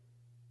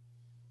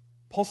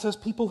 Paul says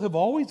people have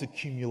always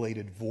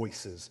accumulated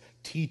voices,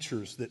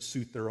 teachers that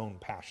suit their own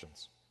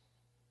passions.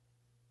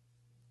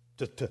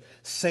 To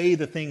say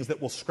the things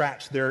that will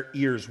scratch their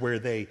ears where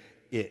they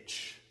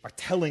itch, by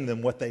telling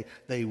them what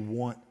they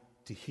want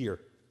to hear.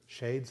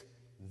 Shades,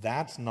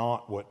 that's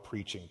not what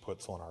preaching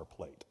puts on our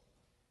plate.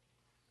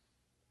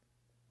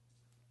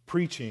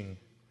 Preaching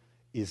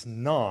is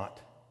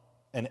not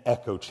an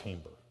echo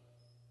chamber.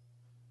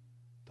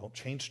 Don't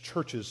change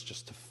churches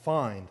just to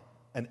find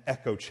an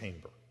echo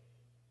chamber.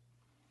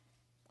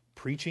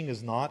 Preaching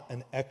is not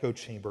an echo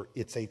chamber,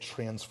 it's a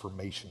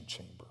transformation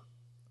chamber.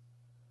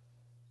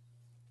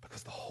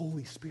 Because the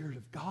Holy Spirit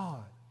of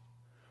God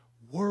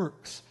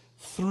works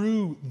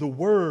through the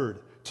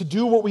Word to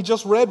do what we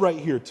just read right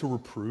here, to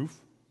reprove,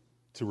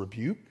 to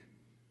rebuke,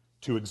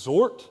 to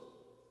exhort,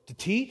 to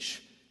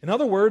teach. In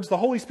other words, the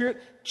Holy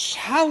Spirit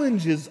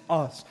challenges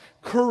us,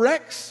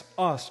 corrects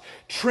us,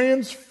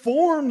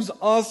 transforms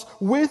us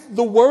with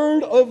the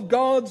Word of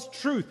God's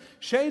truth.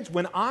 Shades,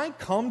 when I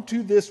come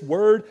to this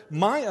Word,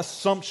 my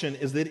assumption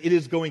is that it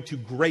is going to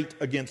grate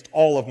against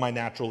all of my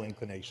natural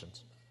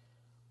inclinations.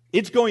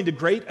 It's going to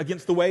grate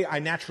against the way I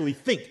naturally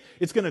think.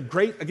 It's going to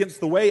grate against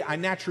the way I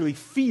naturally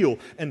feel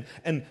and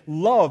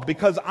love,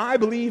 because I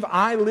believe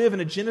I live in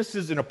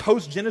a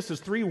post-Genesis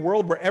 3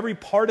 world where every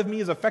part of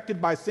me is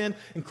affected by sin,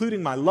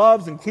 including my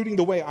loves, including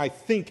the way I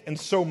think. And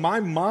so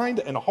my mind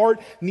and heart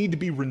need to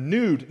be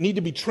renewed, need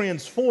to be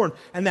transformed.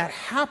 And that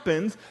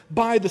happens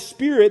by the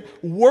Spirit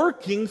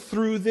working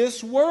through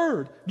this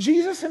Word.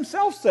 Jesus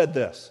himself said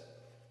this.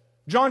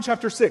 John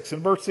chapter 6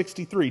 and verse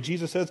 63,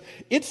 Jesus says,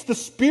 "It's the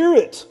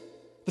Spirit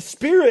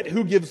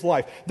who gives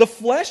life. The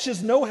flesh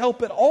is no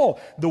help at all.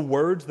 The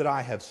words that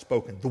I have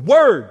spoken, the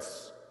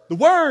words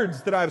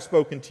that I have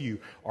spoken to you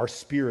are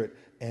spirit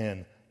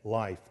and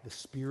life." The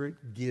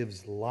Spirit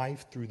gives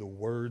life through the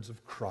words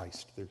of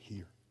Christ. They're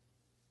here.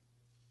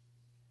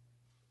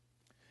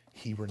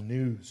 He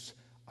renews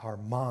our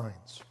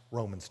minds.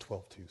 Romans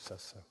 12:2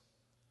 says so.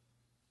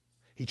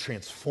 He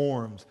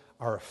transforms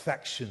our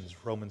affections.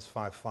 Romans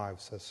 5:5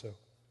 says so.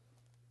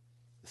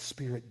 The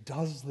Spirit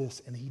does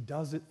this, and He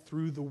does it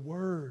through the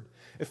Word.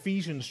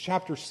 Ephesians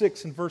chapter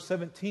 6 and verse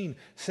 17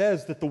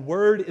 says that the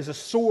Word is a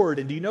sword.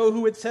 And do you know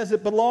who it says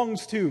it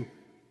belongs to?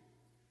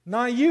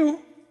 Not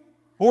you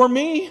or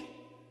me.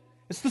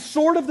 It's the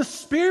sword of the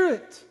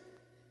Spirit.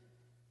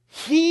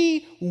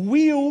 He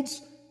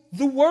wields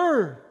the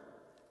Word.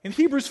 And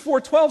Hebrews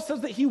 4:12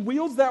 says that He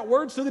wields that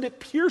Word so that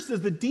it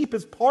pierces the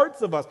deepest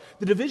parts of us,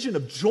 the division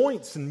of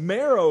joints and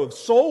marrow, of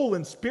soul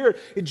and spirit.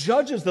 It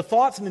judges the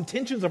thoughts and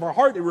intentions of our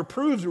heart. It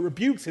reproves, it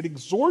rebukes, it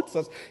exhorts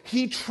us.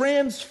 He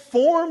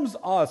transforms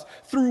us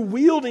through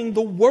wielding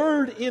the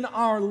Word in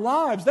our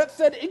lives. That's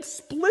said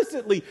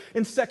explicitly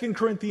in 2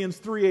 Corinthians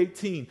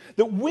 3:18,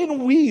 that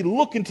when we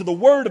look into the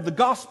Word of the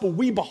gospel,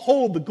 we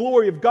behold the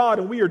glory of God,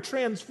 and we are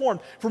transformed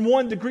from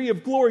one degree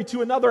of glory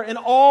to another. And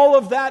all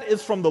of that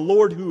is from the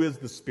Lord who is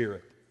the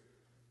Spirit.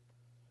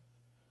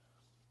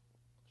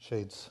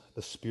 Shades,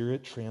 the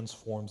Spirit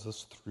transforms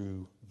us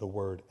through the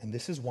Word. And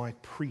this is why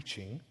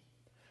preaching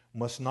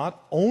must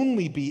not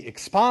only be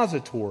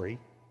expository,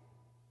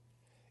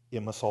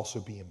 it must also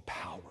be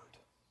empowered.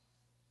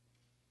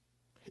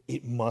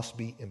 It must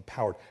be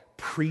empowered.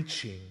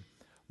 Preaching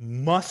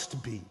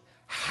must be,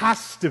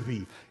 has to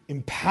be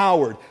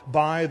empowered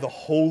by the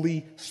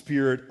Holy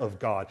Spirit of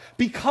God,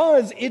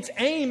 because its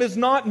aim is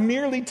not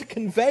merely to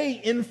convey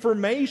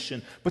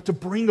information, but to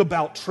bring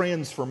about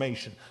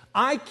transformation.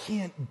 I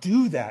can't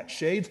do that,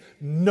 Shades.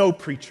 No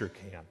preacher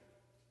can.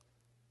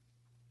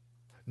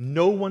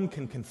 No one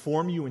can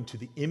conform you into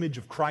the image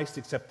of Christ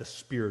except the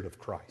Spirit of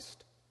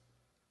Christ.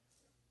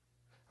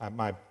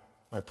 My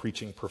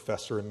preaching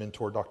professor and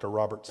mentor, Dr.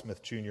 Robert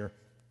Smith Jr.,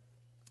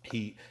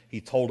 he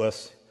told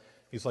us,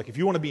 he's like, if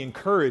you want to be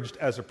encouraged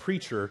as a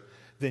preacher,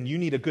 then you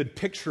need a good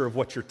picture of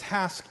what your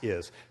task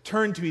is.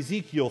 Turn to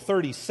Ezekiel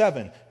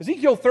 37.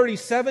 Ezekiel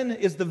 37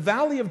 is the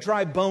Valley of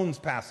Dry Bones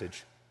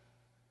passage,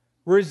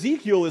 where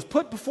Ezekiel is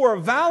put before a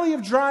valley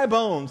of dry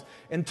bones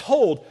and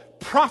told,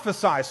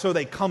 prophesy so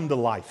they come to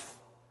life.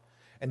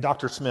 And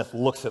Dr. Smith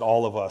looks at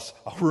all of us,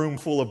 a room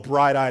full of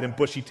bright-eyed and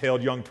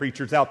bushy-tailed young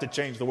preachers out to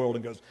change the world,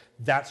 and goes,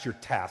 that's your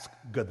task.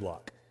 Good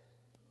luck.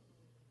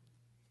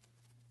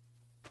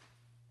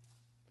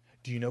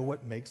 Do you know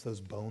what makes those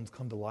bones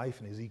come to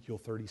life in Ezekiel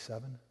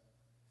 37?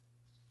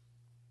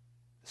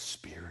 The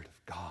Spirit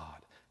of God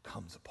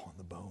comes upon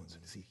the bones,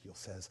 and Ezekiel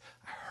says,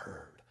 I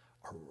heard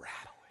a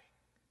rattling.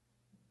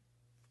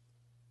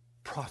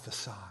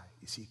 Prophesy,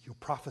 Ezekiel,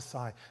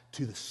 prophesy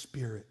to the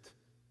Spirit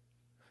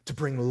to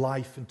bring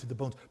life into the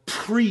bones.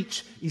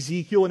 Preach,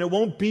 Ezekiel, and it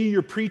won't be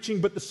your preaching,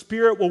 but the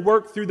Spirit will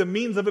work through the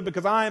means of it,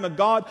 because I am a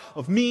God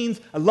of means.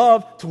 I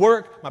love to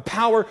work my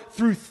power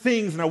through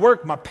things, and I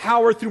work my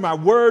power through my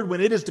word when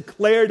it is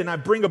declared, and I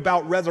bring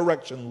about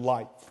resurrection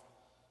life.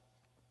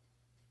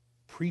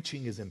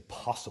 Preaching is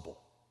impossible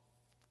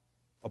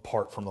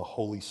apart from the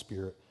Holy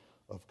Spirit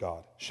of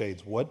God.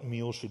 Shades, what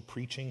meal should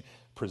preaching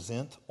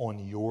present on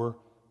your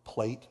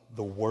plate?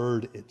 The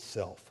Word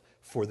itself,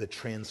 for the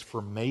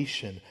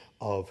transformation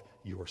of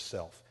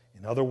yourself.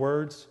 In other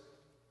words,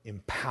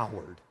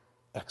 empowered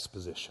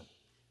exposition.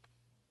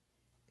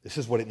 This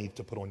is what it needs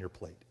to put on your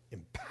plate.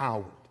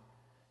 Empowered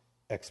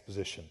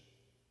exposition.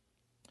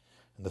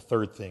 And the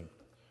third thing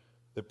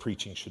that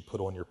preaching should put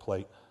on your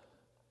plate,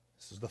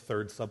 this is the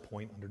third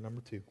subpoint under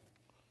number 2.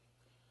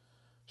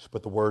 Should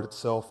put the word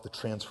itself, the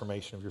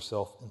transformation of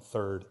yourself, and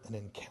third, an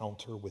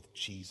encounter with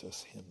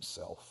Jesus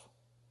himself.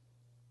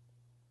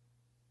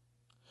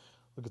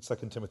 Look at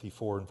 2 Timothy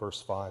 4 and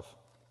verse 5.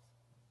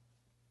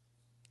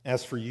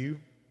 As for you,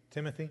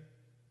 Timothy,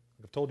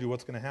 I've told you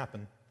what's going to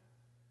happen.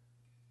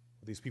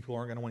 These people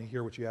aren't going to want to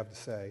hear what you have to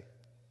say.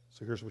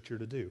 So here's what you're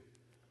to do.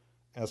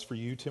 As for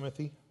you,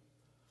 Timothy,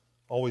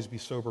 always be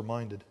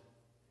sober-minded.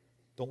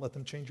 Don't let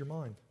them change your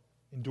mind.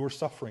 Endure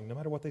suffering. No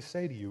matter what they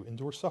say to you,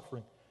 endure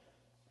suffering.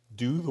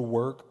 Do the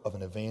work of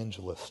an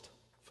evangelist.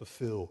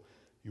 Fulfill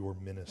your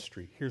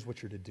ministry. Here's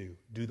what you're to do.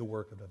 Do the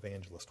work of an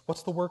evangelist.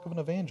 What's the work of an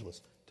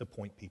evangelist? To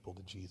point people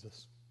to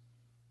Jesus.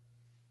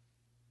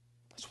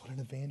 That's what an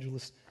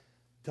evangelist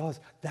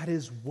does. That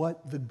is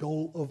what the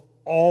goal of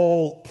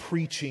all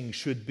preaching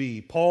should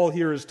be. Paul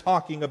here is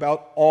talking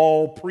about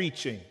all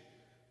preaching.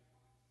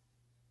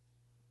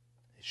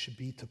 It should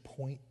be to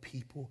point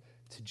people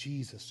to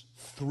Jesus.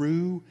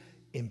 Through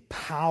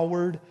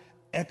empowered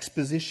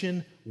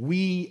exposition,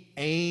 we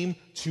aim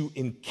to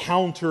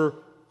encounter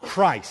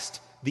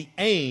Christ. The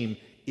aim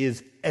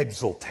is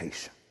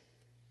exaltation.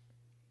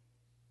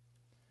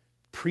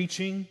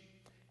 Preaching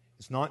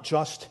is not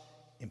just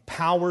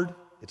empowered,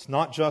 it's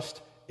not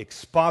just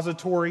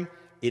expository,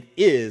 it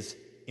is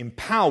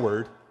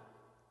empowered,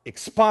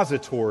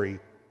 expository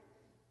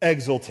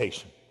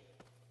exaltation.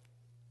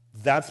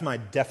 That's my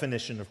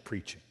definition of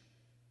preaching.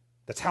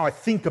 That's how I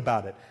think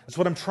about it. That's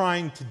what I'm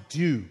trying to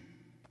do.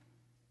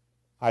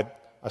 I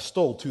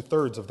stole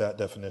 2/3 of that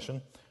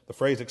definition. The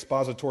phrase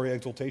expository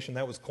exaltation,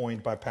 that was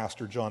coined by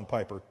Pastor John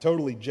Piper.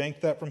 Totally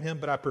janked that from him,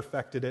 but I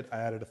perfected it. I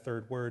added a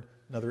third word,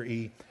 another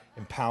E,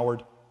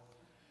 empowered.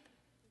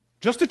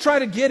 Just to try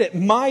to get it,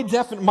 my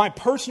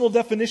personal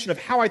definition of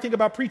how I think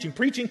about preaching.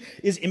 Preaching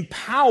is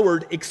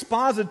empowered,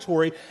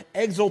 expository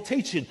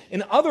exaltation.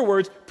 In other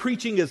words,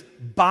 preaching is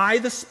by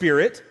the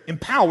Spirit,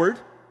 empowered,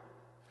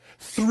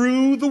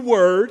 through the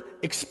Word,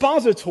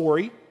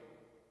 expository.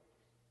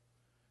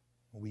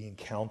 We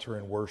encounter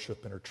and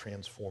worship and are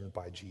transformed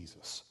by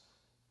Jesus.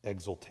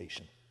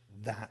 Exaltation.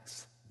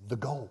 That's the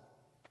goal.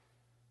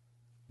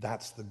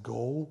 That's the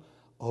goal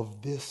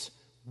of this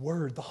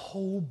word. The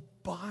whole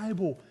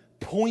Bible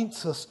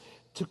points us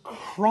to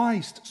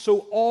Christ.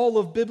 So all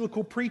of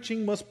biblical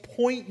preaching must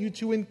point you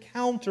to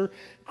encounter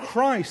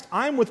Christ.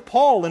 I'm with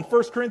Paul in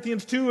 1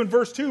 Corinthians 2 and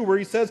verse 2 where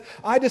he says,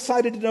 I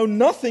decided to know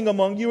nothing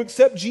among you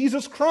except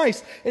Jesus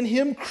Christ and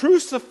Him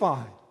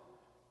crucified.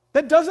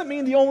 That doesn't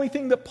mean the only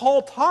thing that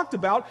Paul talked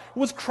about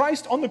was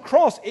Christ on the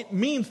cross. It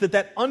means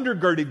that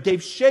undergirded,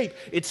 gave shape.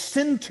 It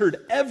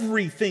centered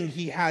everything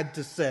he had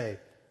to say.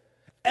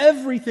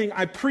 Everything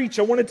I preach,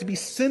 I want it to be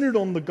centered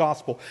on the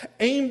gospel,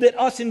 aimed at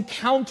us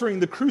encountering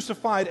the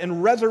crucified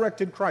and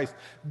resurrected Christ.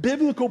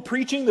 Biblical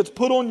preaching that's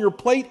put on your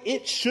plate,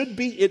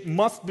 it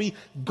must be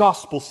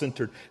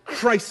gospel-centered,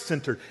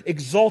 Christ-centered,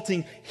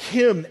 exalting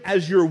Him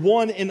as your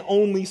one and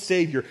only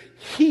Savior.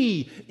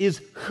 He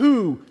is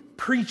who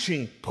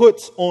preaching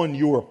puts on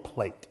your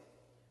plate.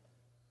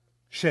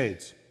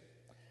 Shades.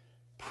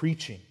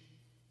 Preaching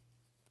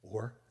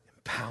or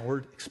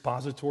empowered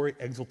expository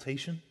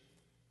exaltation,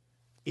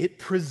 it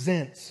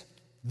presents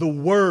the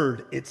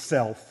Word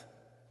itself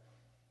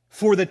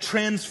for the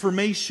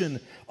transformation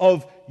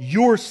of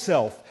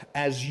yourself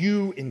as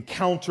you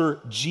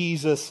encounter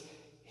Jesus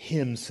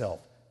Himself.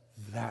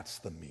 That's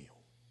the meal.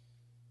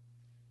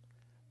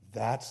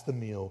 That's the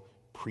meal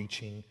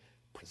preaching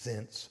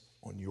presents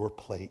on your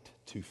plate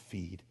to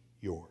feed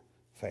your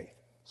faith.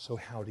 So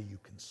how do you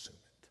consume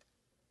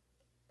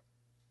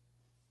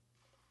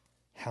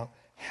it?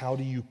 How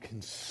do you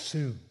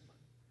consume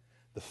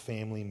the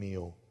family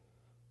meal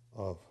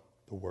of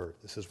the Word?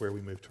 This is where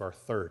we move to our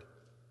third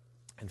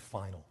and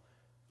final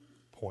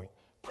point.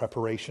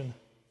 Preparation,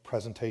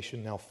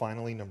 presentation. Now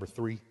finally, number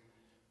 3,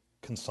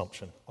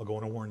 consumption. I'll go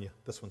on and warn you,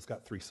 this one's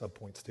got 3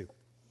 subpoints too.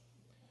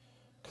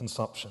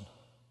 Consumption.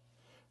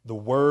 The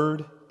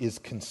Word is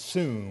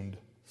consumed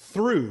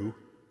through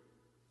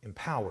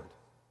empowered,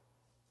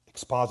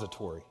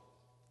 expository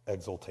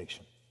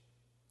exaltation.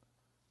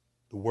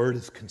 The Word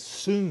is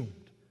consumed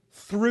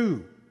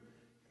through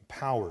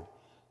empowered,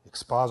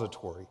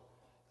 expository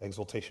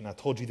exaltation. I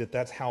told you that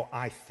that's how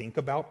I think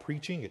about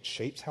preaching. It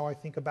shapes how I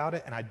think about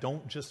it. And I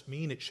don't just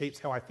mean it shapes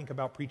how I think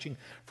about preaching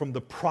from the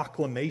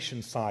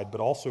proclamation side,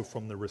 but also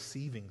from the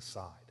receiving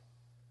side.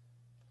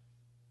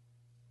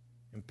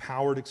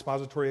 Empowered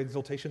expository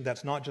exaltation,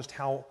 that's not just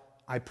how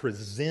I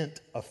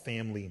present a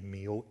family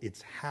meal,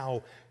 it's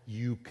how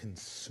you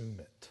consume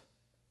it.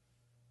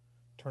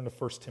 Turn to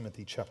 1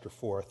 Timothy chapter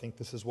 4. I think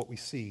this is what we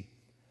see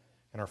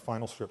in our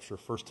final scripture,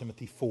 1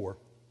 Timothy 4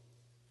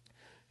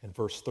 and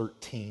verse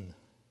 13.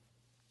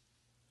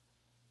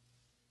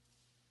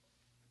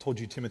 I told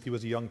you Timothy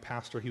was a young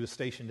pastor. He was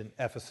stationed in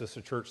Ephesus,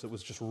 a church that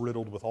was just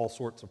riddled with all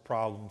sorts of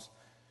problems.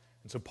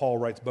 And so Paul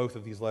writes both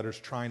of these letters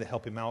trying to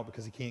help him out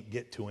because he can't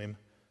get to him,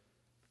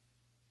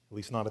 at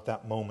least not at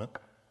that moment.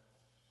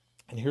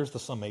 And here's the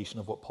summation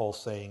of what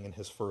Paul's saying in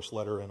his first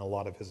letter and a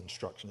lot of his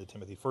instruction to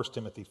Timothy. 1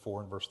 Timothy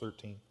 4 and verse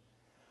 13.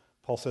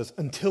 Paul says,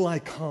 until I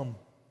come,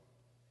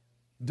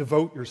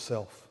 devote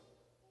yourself,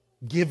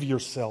 give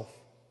yourself.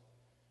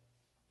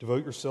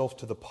 Devote yourself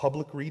to the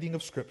public reading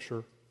of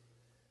Scripture,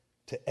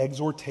 to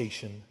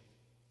exhortation,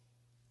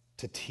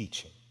 to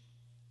teaching.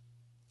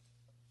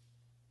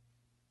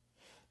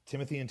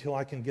 Timothy, until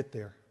I can get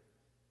there,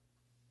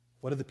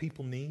 what do the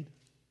people need?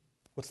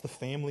 What's the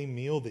family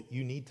meal that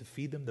you need to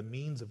feed them? The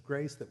means of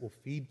grace that will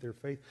feed their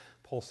faith?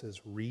 Paul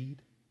says,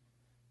 read,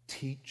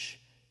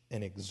 teach,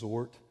 and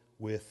exhort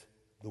with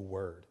the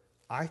Word.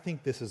 I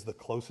think this is the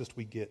closest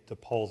we get to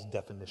Paul's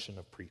definition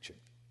of preaching.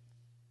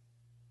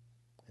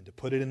 And to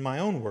put it in my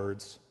own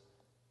words,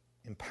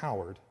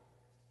 empowered,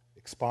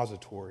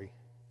 expository,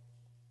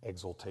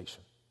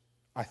 exaltation.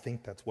 I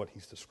think that's what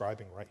he's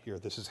describing right here.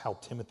 This is how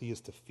Timothy is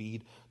to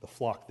feed the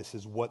flock. This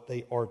is what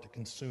they are to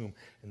consume.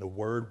 And the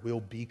word will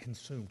be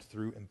consumed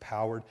through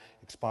empowered,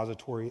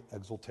 expository,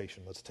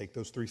 exaltation. Let's take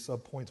those three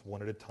subpoints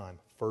one at a time.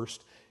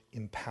 First,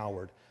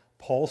 empowered.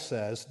 Paul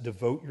says,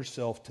 devote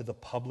yourself to the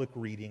public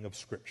reading of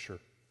Scripture. In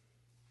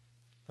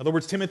other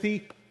words,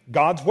 Timothy,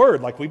 God's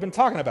Word, like we've been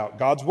talking about.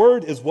 God's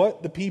Word is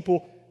what the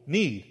people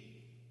need.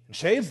 And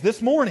shades,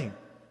 this morning,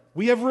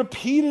 we have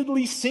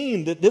repeatedly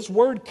seen that this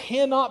Word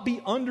cannot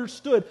be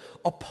understood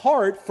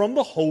apart from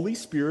the Holy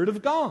Spirit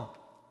of God.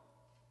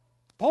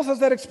 Paul says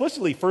that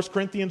explicitly, 1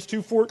 Corinthians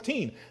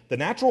 2:14. The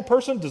natural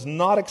person does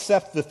not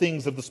accept the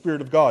things of the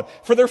Spirit of God,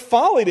 for they're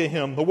folly to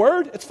him. The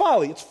Word, it's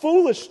folly, it's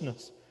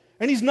foolishness.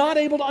 And he's not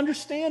able to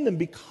understand them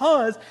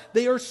because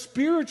they are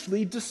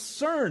spiritually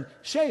discerned.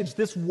 Shades,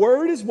 this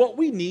Word is what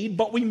we need,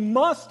 but we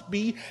must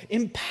be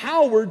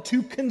empowered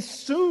to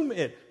consume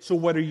it. So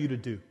what are you to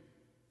do?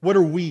 What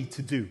are we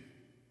to do?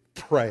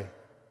 Pray.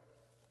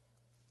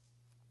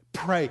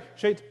 Pray.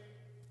 Shades,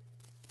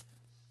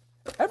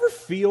 ever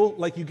feel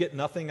like you get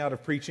nothing out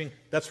of preaching?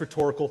 That's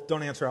rhetorical.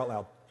 Don't answer out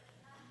loud.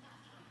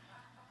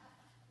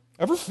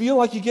 Ever feel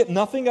like you get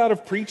nothing out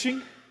of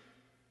preaching?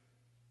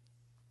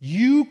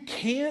 You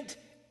can't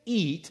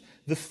eat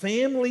the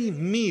family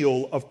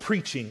meal of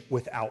preaching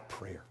without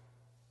prayer.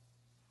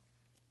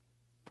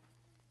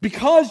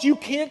 Because you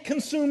can't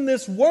consume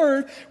this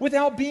Word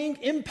without being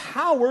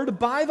empowered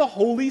by the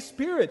Holy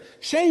Spirit.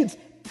 Shades,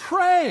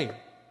 pray.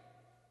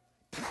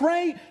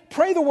 Pray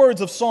the words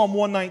of Psalm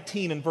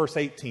 119 and verse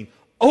 18.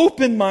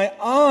 Open my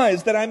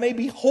eyes that I may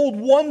behold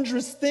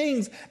wondrous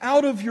things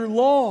out of your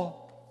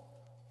law.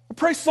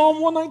 Pray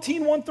Psalm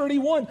 119,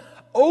 131.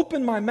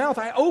 Open my mouth.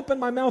 I open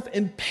my mouth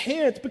and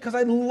pant because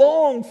I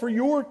long for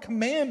your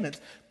commandments.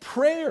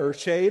 Prayer,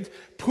 shades,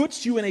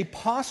 puts you in a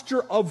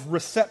posture of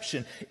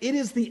reception. It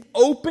is the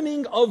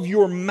opening of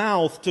your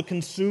mouth to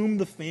consume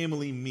the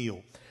family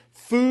meal.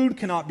 Food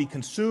cannot be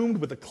consumed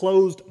with a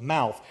closed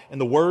mouth, and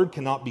the Word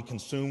cannot be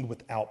consumed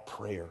without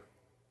prayer.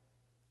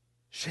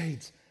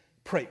 Shades,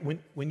 pray.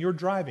 When you're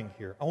driving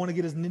here, I want to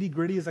get as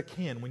nitty-gritty as I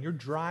can. When you're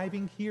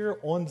driving here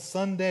on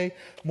Sunday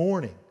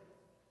morning,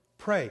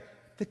 pray.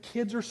 The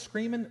kids are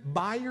screaming.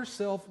 Buy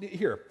yourself,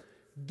 here,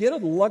 get a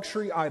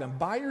luxury item.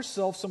 Buy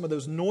yourself some of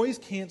those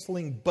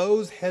noise-canceling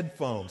Bose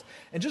headphones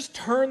and just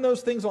turn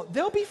those things on.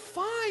 They'll be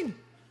fine.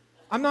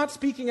 I'm not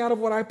speaking out of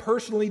what I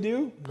personally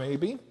do,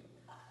 maybe.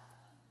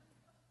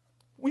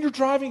 When you're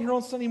driving here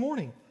on Sunday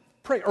morning,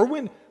 pray. Or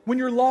when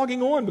you're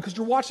logging on because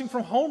you're watching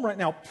from home right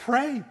now,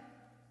 pray.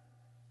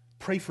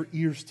 Pray for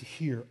ears to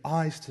hear,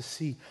 eyes to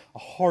see, a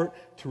heart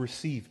to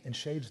receive. And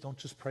shades, don't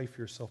just pray for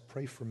yourself,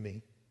 pray for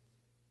me.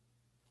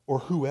 Or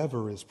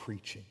whoever is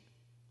preaching.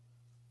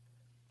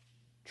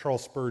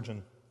 Charles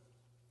Spurgeon,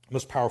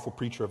 most powerful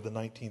preacher of the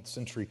 19th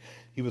century,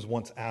 he was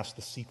once asked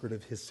the secret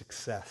of his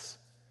success.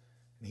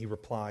 And he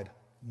replied,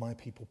 my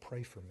people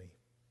pray for me.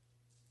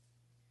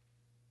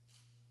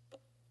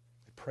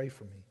 They pray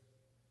for me.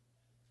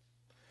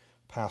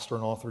 Pastor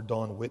and author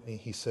Don Whitney,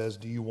 he says,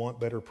 do you want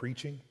better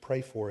preaching?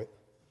 Pray for it.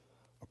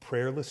 A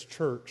prayerless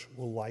church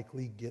will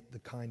likely get the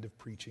kind of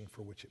preaching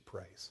for which it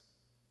prays.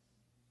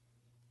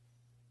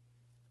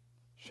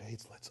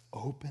 Shades, let's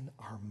open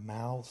our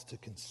mouths to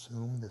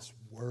consume this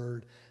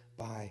Word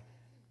by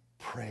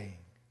praying.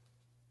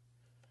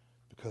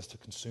 Because to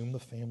consume the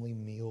family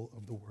meal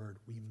of the Word,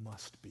 we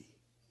must be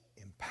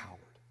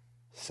empowered.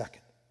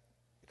 Second,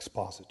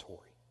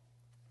 expository.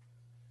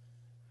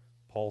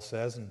 Paul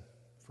says in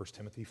 1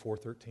 Timothy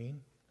 4:13, he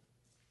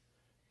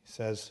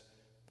says,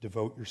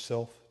 devote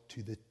yourself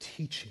to the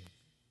teaching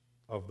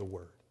of the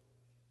Word.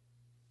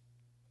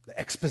 The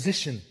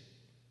exposition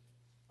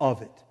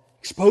of it.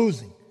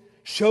 Exposing.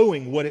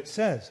 Showing what it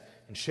says.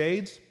 And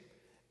shades,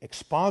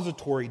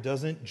 expository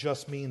doesn't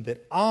just mean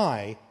that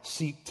I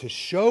seek to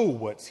show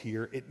what's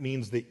here. It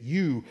means that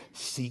you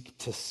seek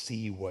to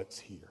see what's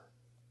here.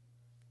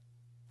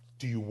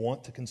 Do you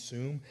want to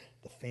consume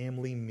the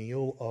family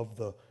meal of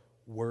the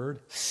Word?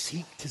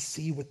 Seek to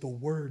see what the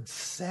Word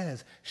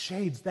says.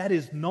 Shades, that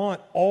is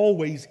not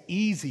always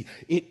easy.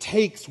 It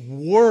takes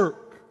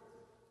work.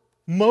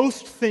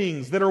 Most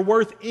things that are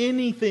worth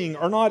anything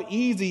are not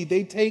easy.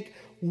 They take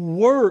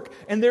work.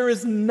 And there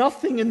is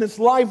nothing in this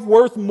life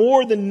worth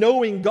more than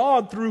knowing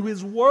God through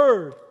His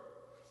Word.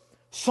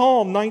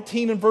 Psalm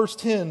 19 and verse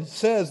 10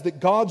 says that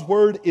God's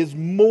Word is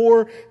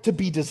more to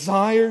be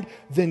desired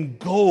than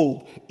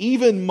gold,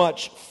 even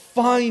much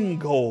fine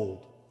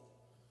gold.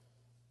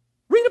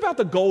 Read about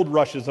the gold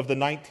rushes of the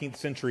 19th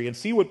century and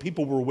see what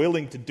people were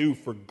willing to do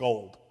for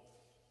gold.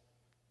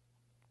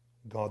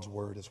 God's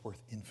Word is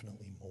worth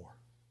infinitely more.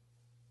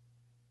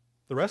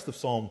 The rest of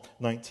Psalm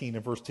 19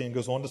 and verse 10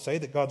 goes on to say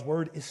that God's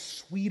Word is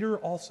sweeter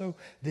also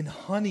than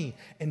honey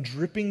and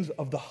drippings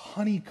of the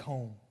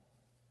honeycomb.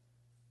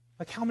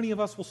 Like, how many of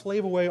us will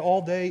slave away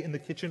all day in the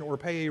kitchen or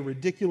pay a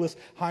ridiculous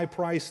high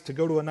price to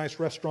go to a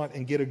nice restaurant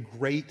and get a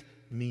great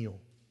meal?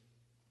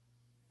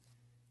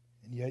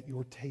 And yet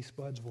your taste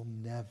buds will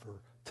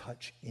never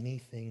touch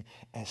anything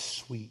as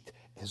sweet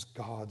as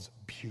God's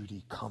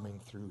beauty coming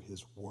through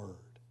His Word.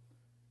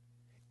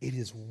 It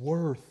is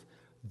worth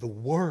the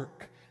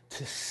work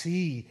to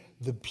see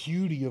the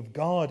beauty of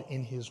God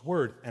in His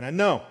Word. And I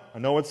know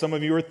what some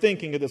of you are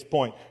thinking at this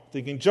point.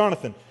 Thinking,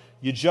 Jonathan,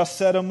 you just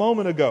said a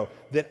moment ago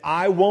that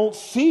I won't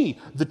see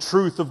the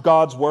truth of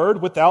God's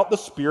Word without the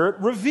Spirit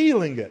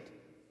revealing it.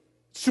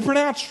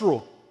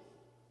 Supernatural.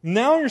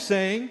 Now you're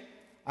saying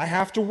I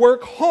have to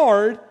work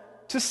hard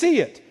to see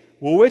it.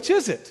 Well, which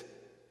is it?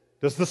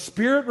 Does the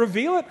Spirit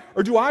reveal it,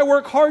 or do I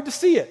work hard to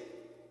see it?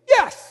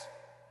 Yes.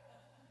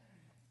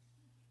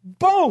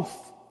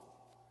 Both.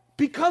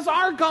 Because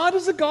our God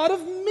is a God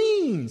of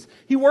means.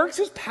 He works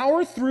His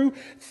power through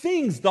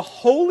things. The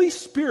Holy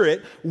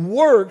Spirit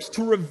works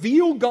to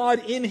reveal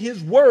God in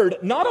His Word,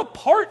 not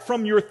apart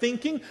from your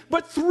thinking,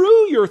 but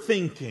through your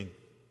thinking.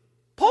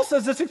 Paul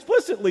says this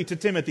explicitly to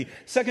Timothy.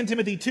 2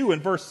 Timothy 2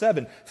 and verse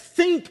 7.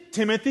 Think,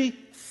 Timothy,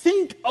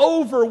 think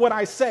over what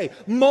I say.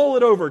 Mull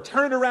it over.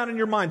 Turn it around in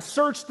your mind.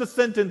 Search the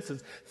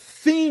sentences.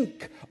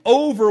 Think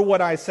over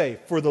what I say,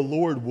 for the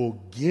Lord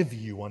will give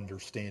you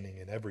understanding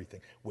in everything.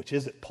 Which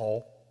is it,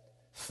 Paul?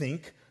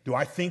 Think. Do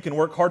I think and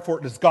work hard for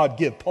it? Does God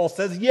give? Paul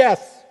says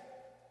yes.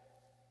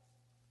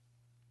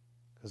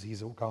 Because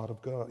He's a God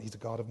of God. He's a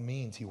God of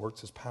means. He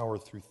works His power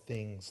through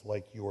things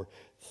like your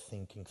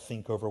thinking.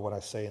 Think over what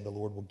I say, and the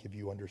Lord will give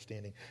you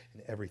understanding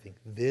in everything.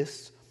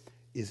 This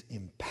is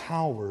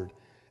empowered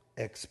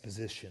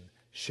exposition.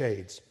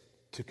 Shades,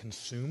 to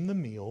consume the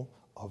meal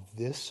of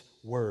this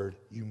Word,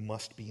 you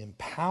must be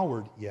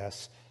empowered,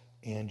 yes,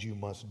 and you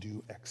must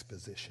do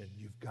exposition.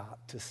 You've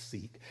got to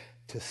seek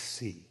to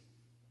see.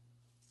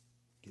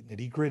 Get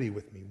nitty-gritty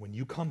with me. When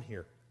you come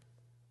here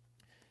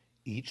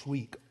each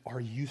week,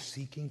 are you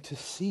seeking to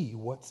see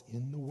what's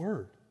in the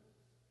Word?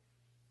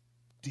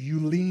 Do you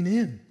lean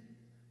in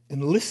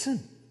and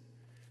listen?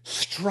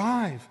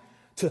 Strive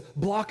to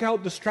block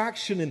out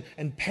distraction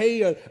and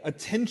pay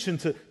attention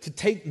to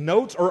take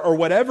notes or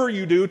whatever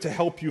you do to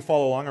help you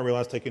follow along. I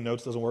realize taking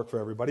notes doesn't work for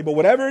everybody, but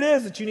whatever it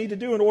is that you need to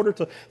do in order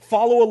to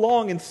follow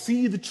along and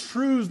see the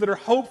truths that are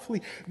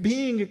hopefully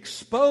being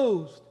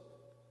exposed.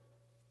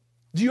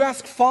 Do you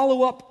ask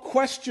follow-up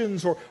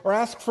questions or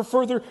ask for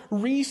further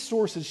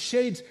resources?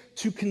 Shades,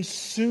 to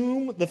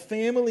consume the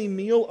family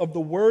meal of the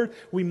Word,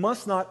 we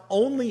must not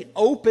only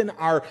open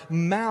our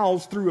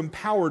mouths through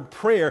empowered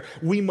prayer,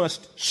 we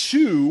must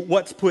chew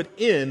what's put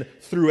in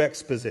through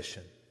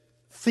exposition.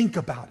 Think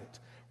about it.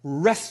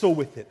 Wrestle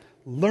with it.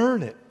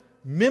 Learn it.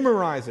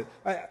 Memorize it.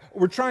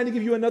 We're trying to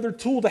give you another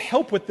tool to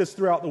help with this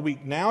throughout the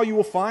week. Now you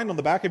will find on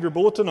the back of your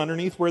bulletin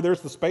underneath where there's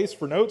the space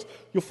for notes,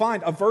 you'll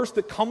find a verse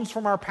that comes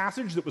from our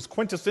passage that was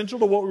quintessential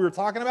to what we were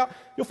talking about.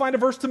 You'll find a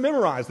verse to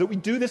memorize, that we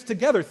do this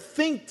together,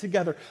 think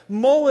together,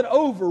 mull it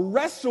over,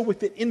 wrestle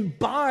with it,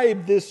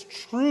 imbibe this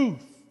truth.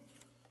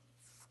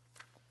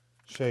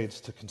 Shades,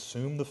 to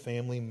consume the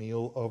family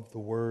meal of the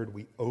Word,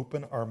 we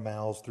open our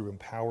mouths through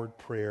empowered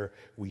prayer.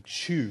 We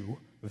chew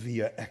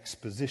via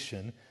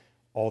exposition.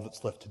 All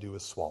that's left to do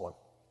is swallow.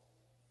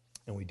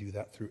 And we do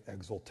that through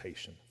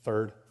exaltation.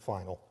 Third,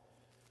 final,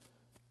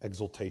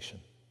 exaltation.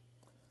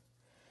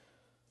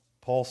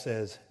 Paul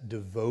says,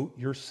 devote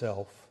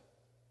yourself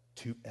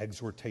to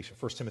exhortation.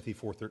 1 Timothy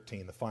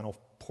 4:13, the final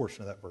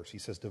portion of that verse. He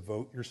says,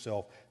 devote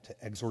yourself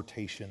to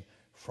exhortation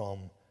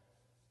from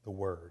the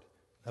Word.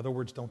 In other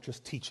words, don't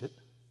just teach it,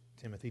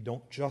 Timothy.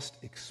 Don't just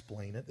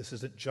explain it. This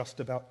isn't just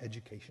about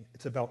education.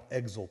 It's about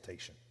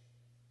exaltation.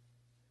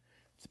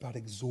 It's about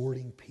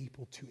exhorting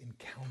people to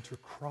encounter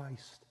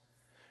Christ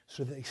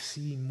so that they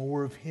see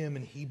more of Him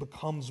and He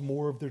becomes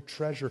more of their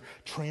treasure,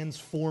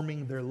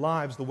 transforming their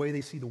lives, the way they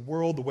see the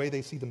world, the way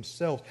they see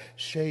themselves.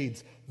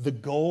 Shades, the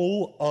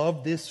goal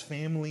of this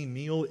family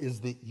meal is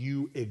that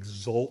you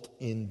exult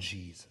in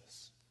Jesus.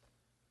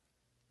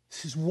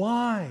 This is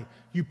why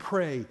you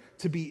pray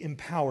to be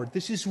empowered.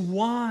 This is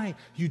why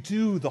you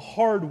do the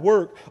hard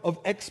work of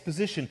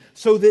exposition,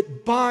 so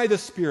that by the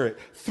Spirit,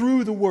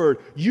 through the Word,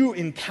 you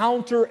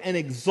encounter and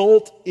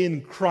exult in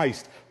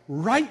Christ.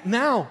 Right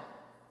now,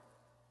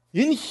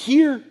 in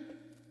here.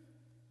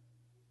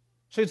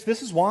 Shades,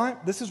 this is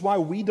why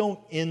we don't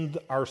end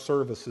our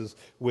services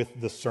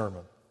with the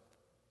sermon.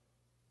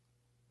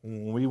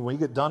 When we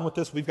get done with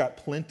this, we've got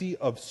plenty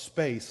of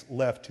space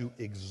left to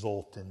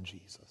exult in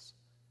Jesus.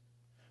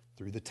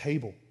 Through the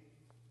table,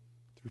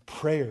 through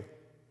prayer,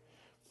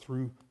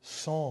 through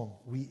song,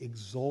 we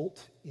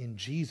exult in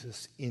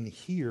Jesus in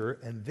here,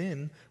 and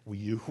then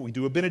we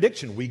do a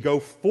benediction. We go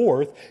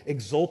forth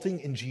exulting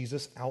in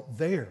Jesus out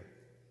there.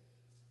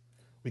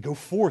 We go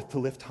forth to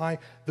lift high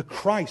the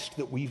Christ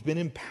that we've been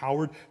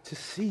empowered to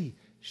see.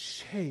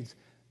 Shades,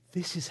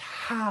 this is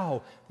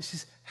how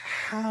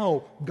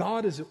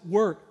God is at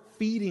work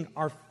feeding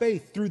our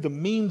faith through the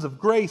means of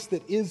grace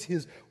that is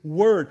His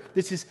Word.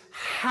 This is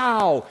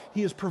how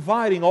He is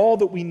providing all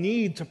that we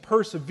need to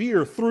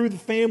persevere through the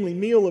family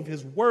meal of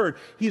His Word.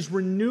 He is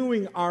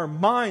renewing our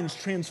minds,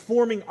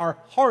 transforming our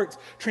hearts,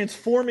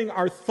 transforming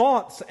our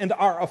thoughts and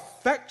our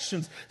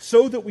affections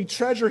so that we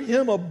treasure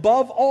Him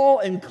above all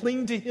and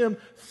cling to Him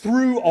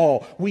through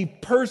all. We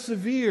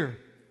persevere.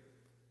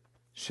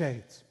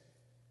 Shades.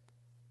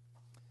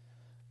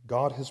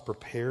 God has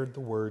prepared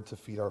the Word to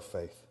feed our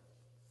faith,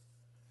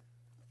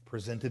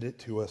 presented it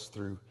to us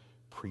through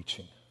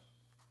preaching.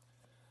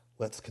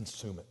 Let's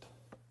consume it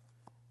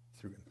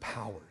through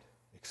empowered,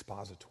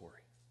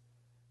 expository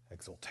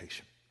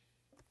exaltation.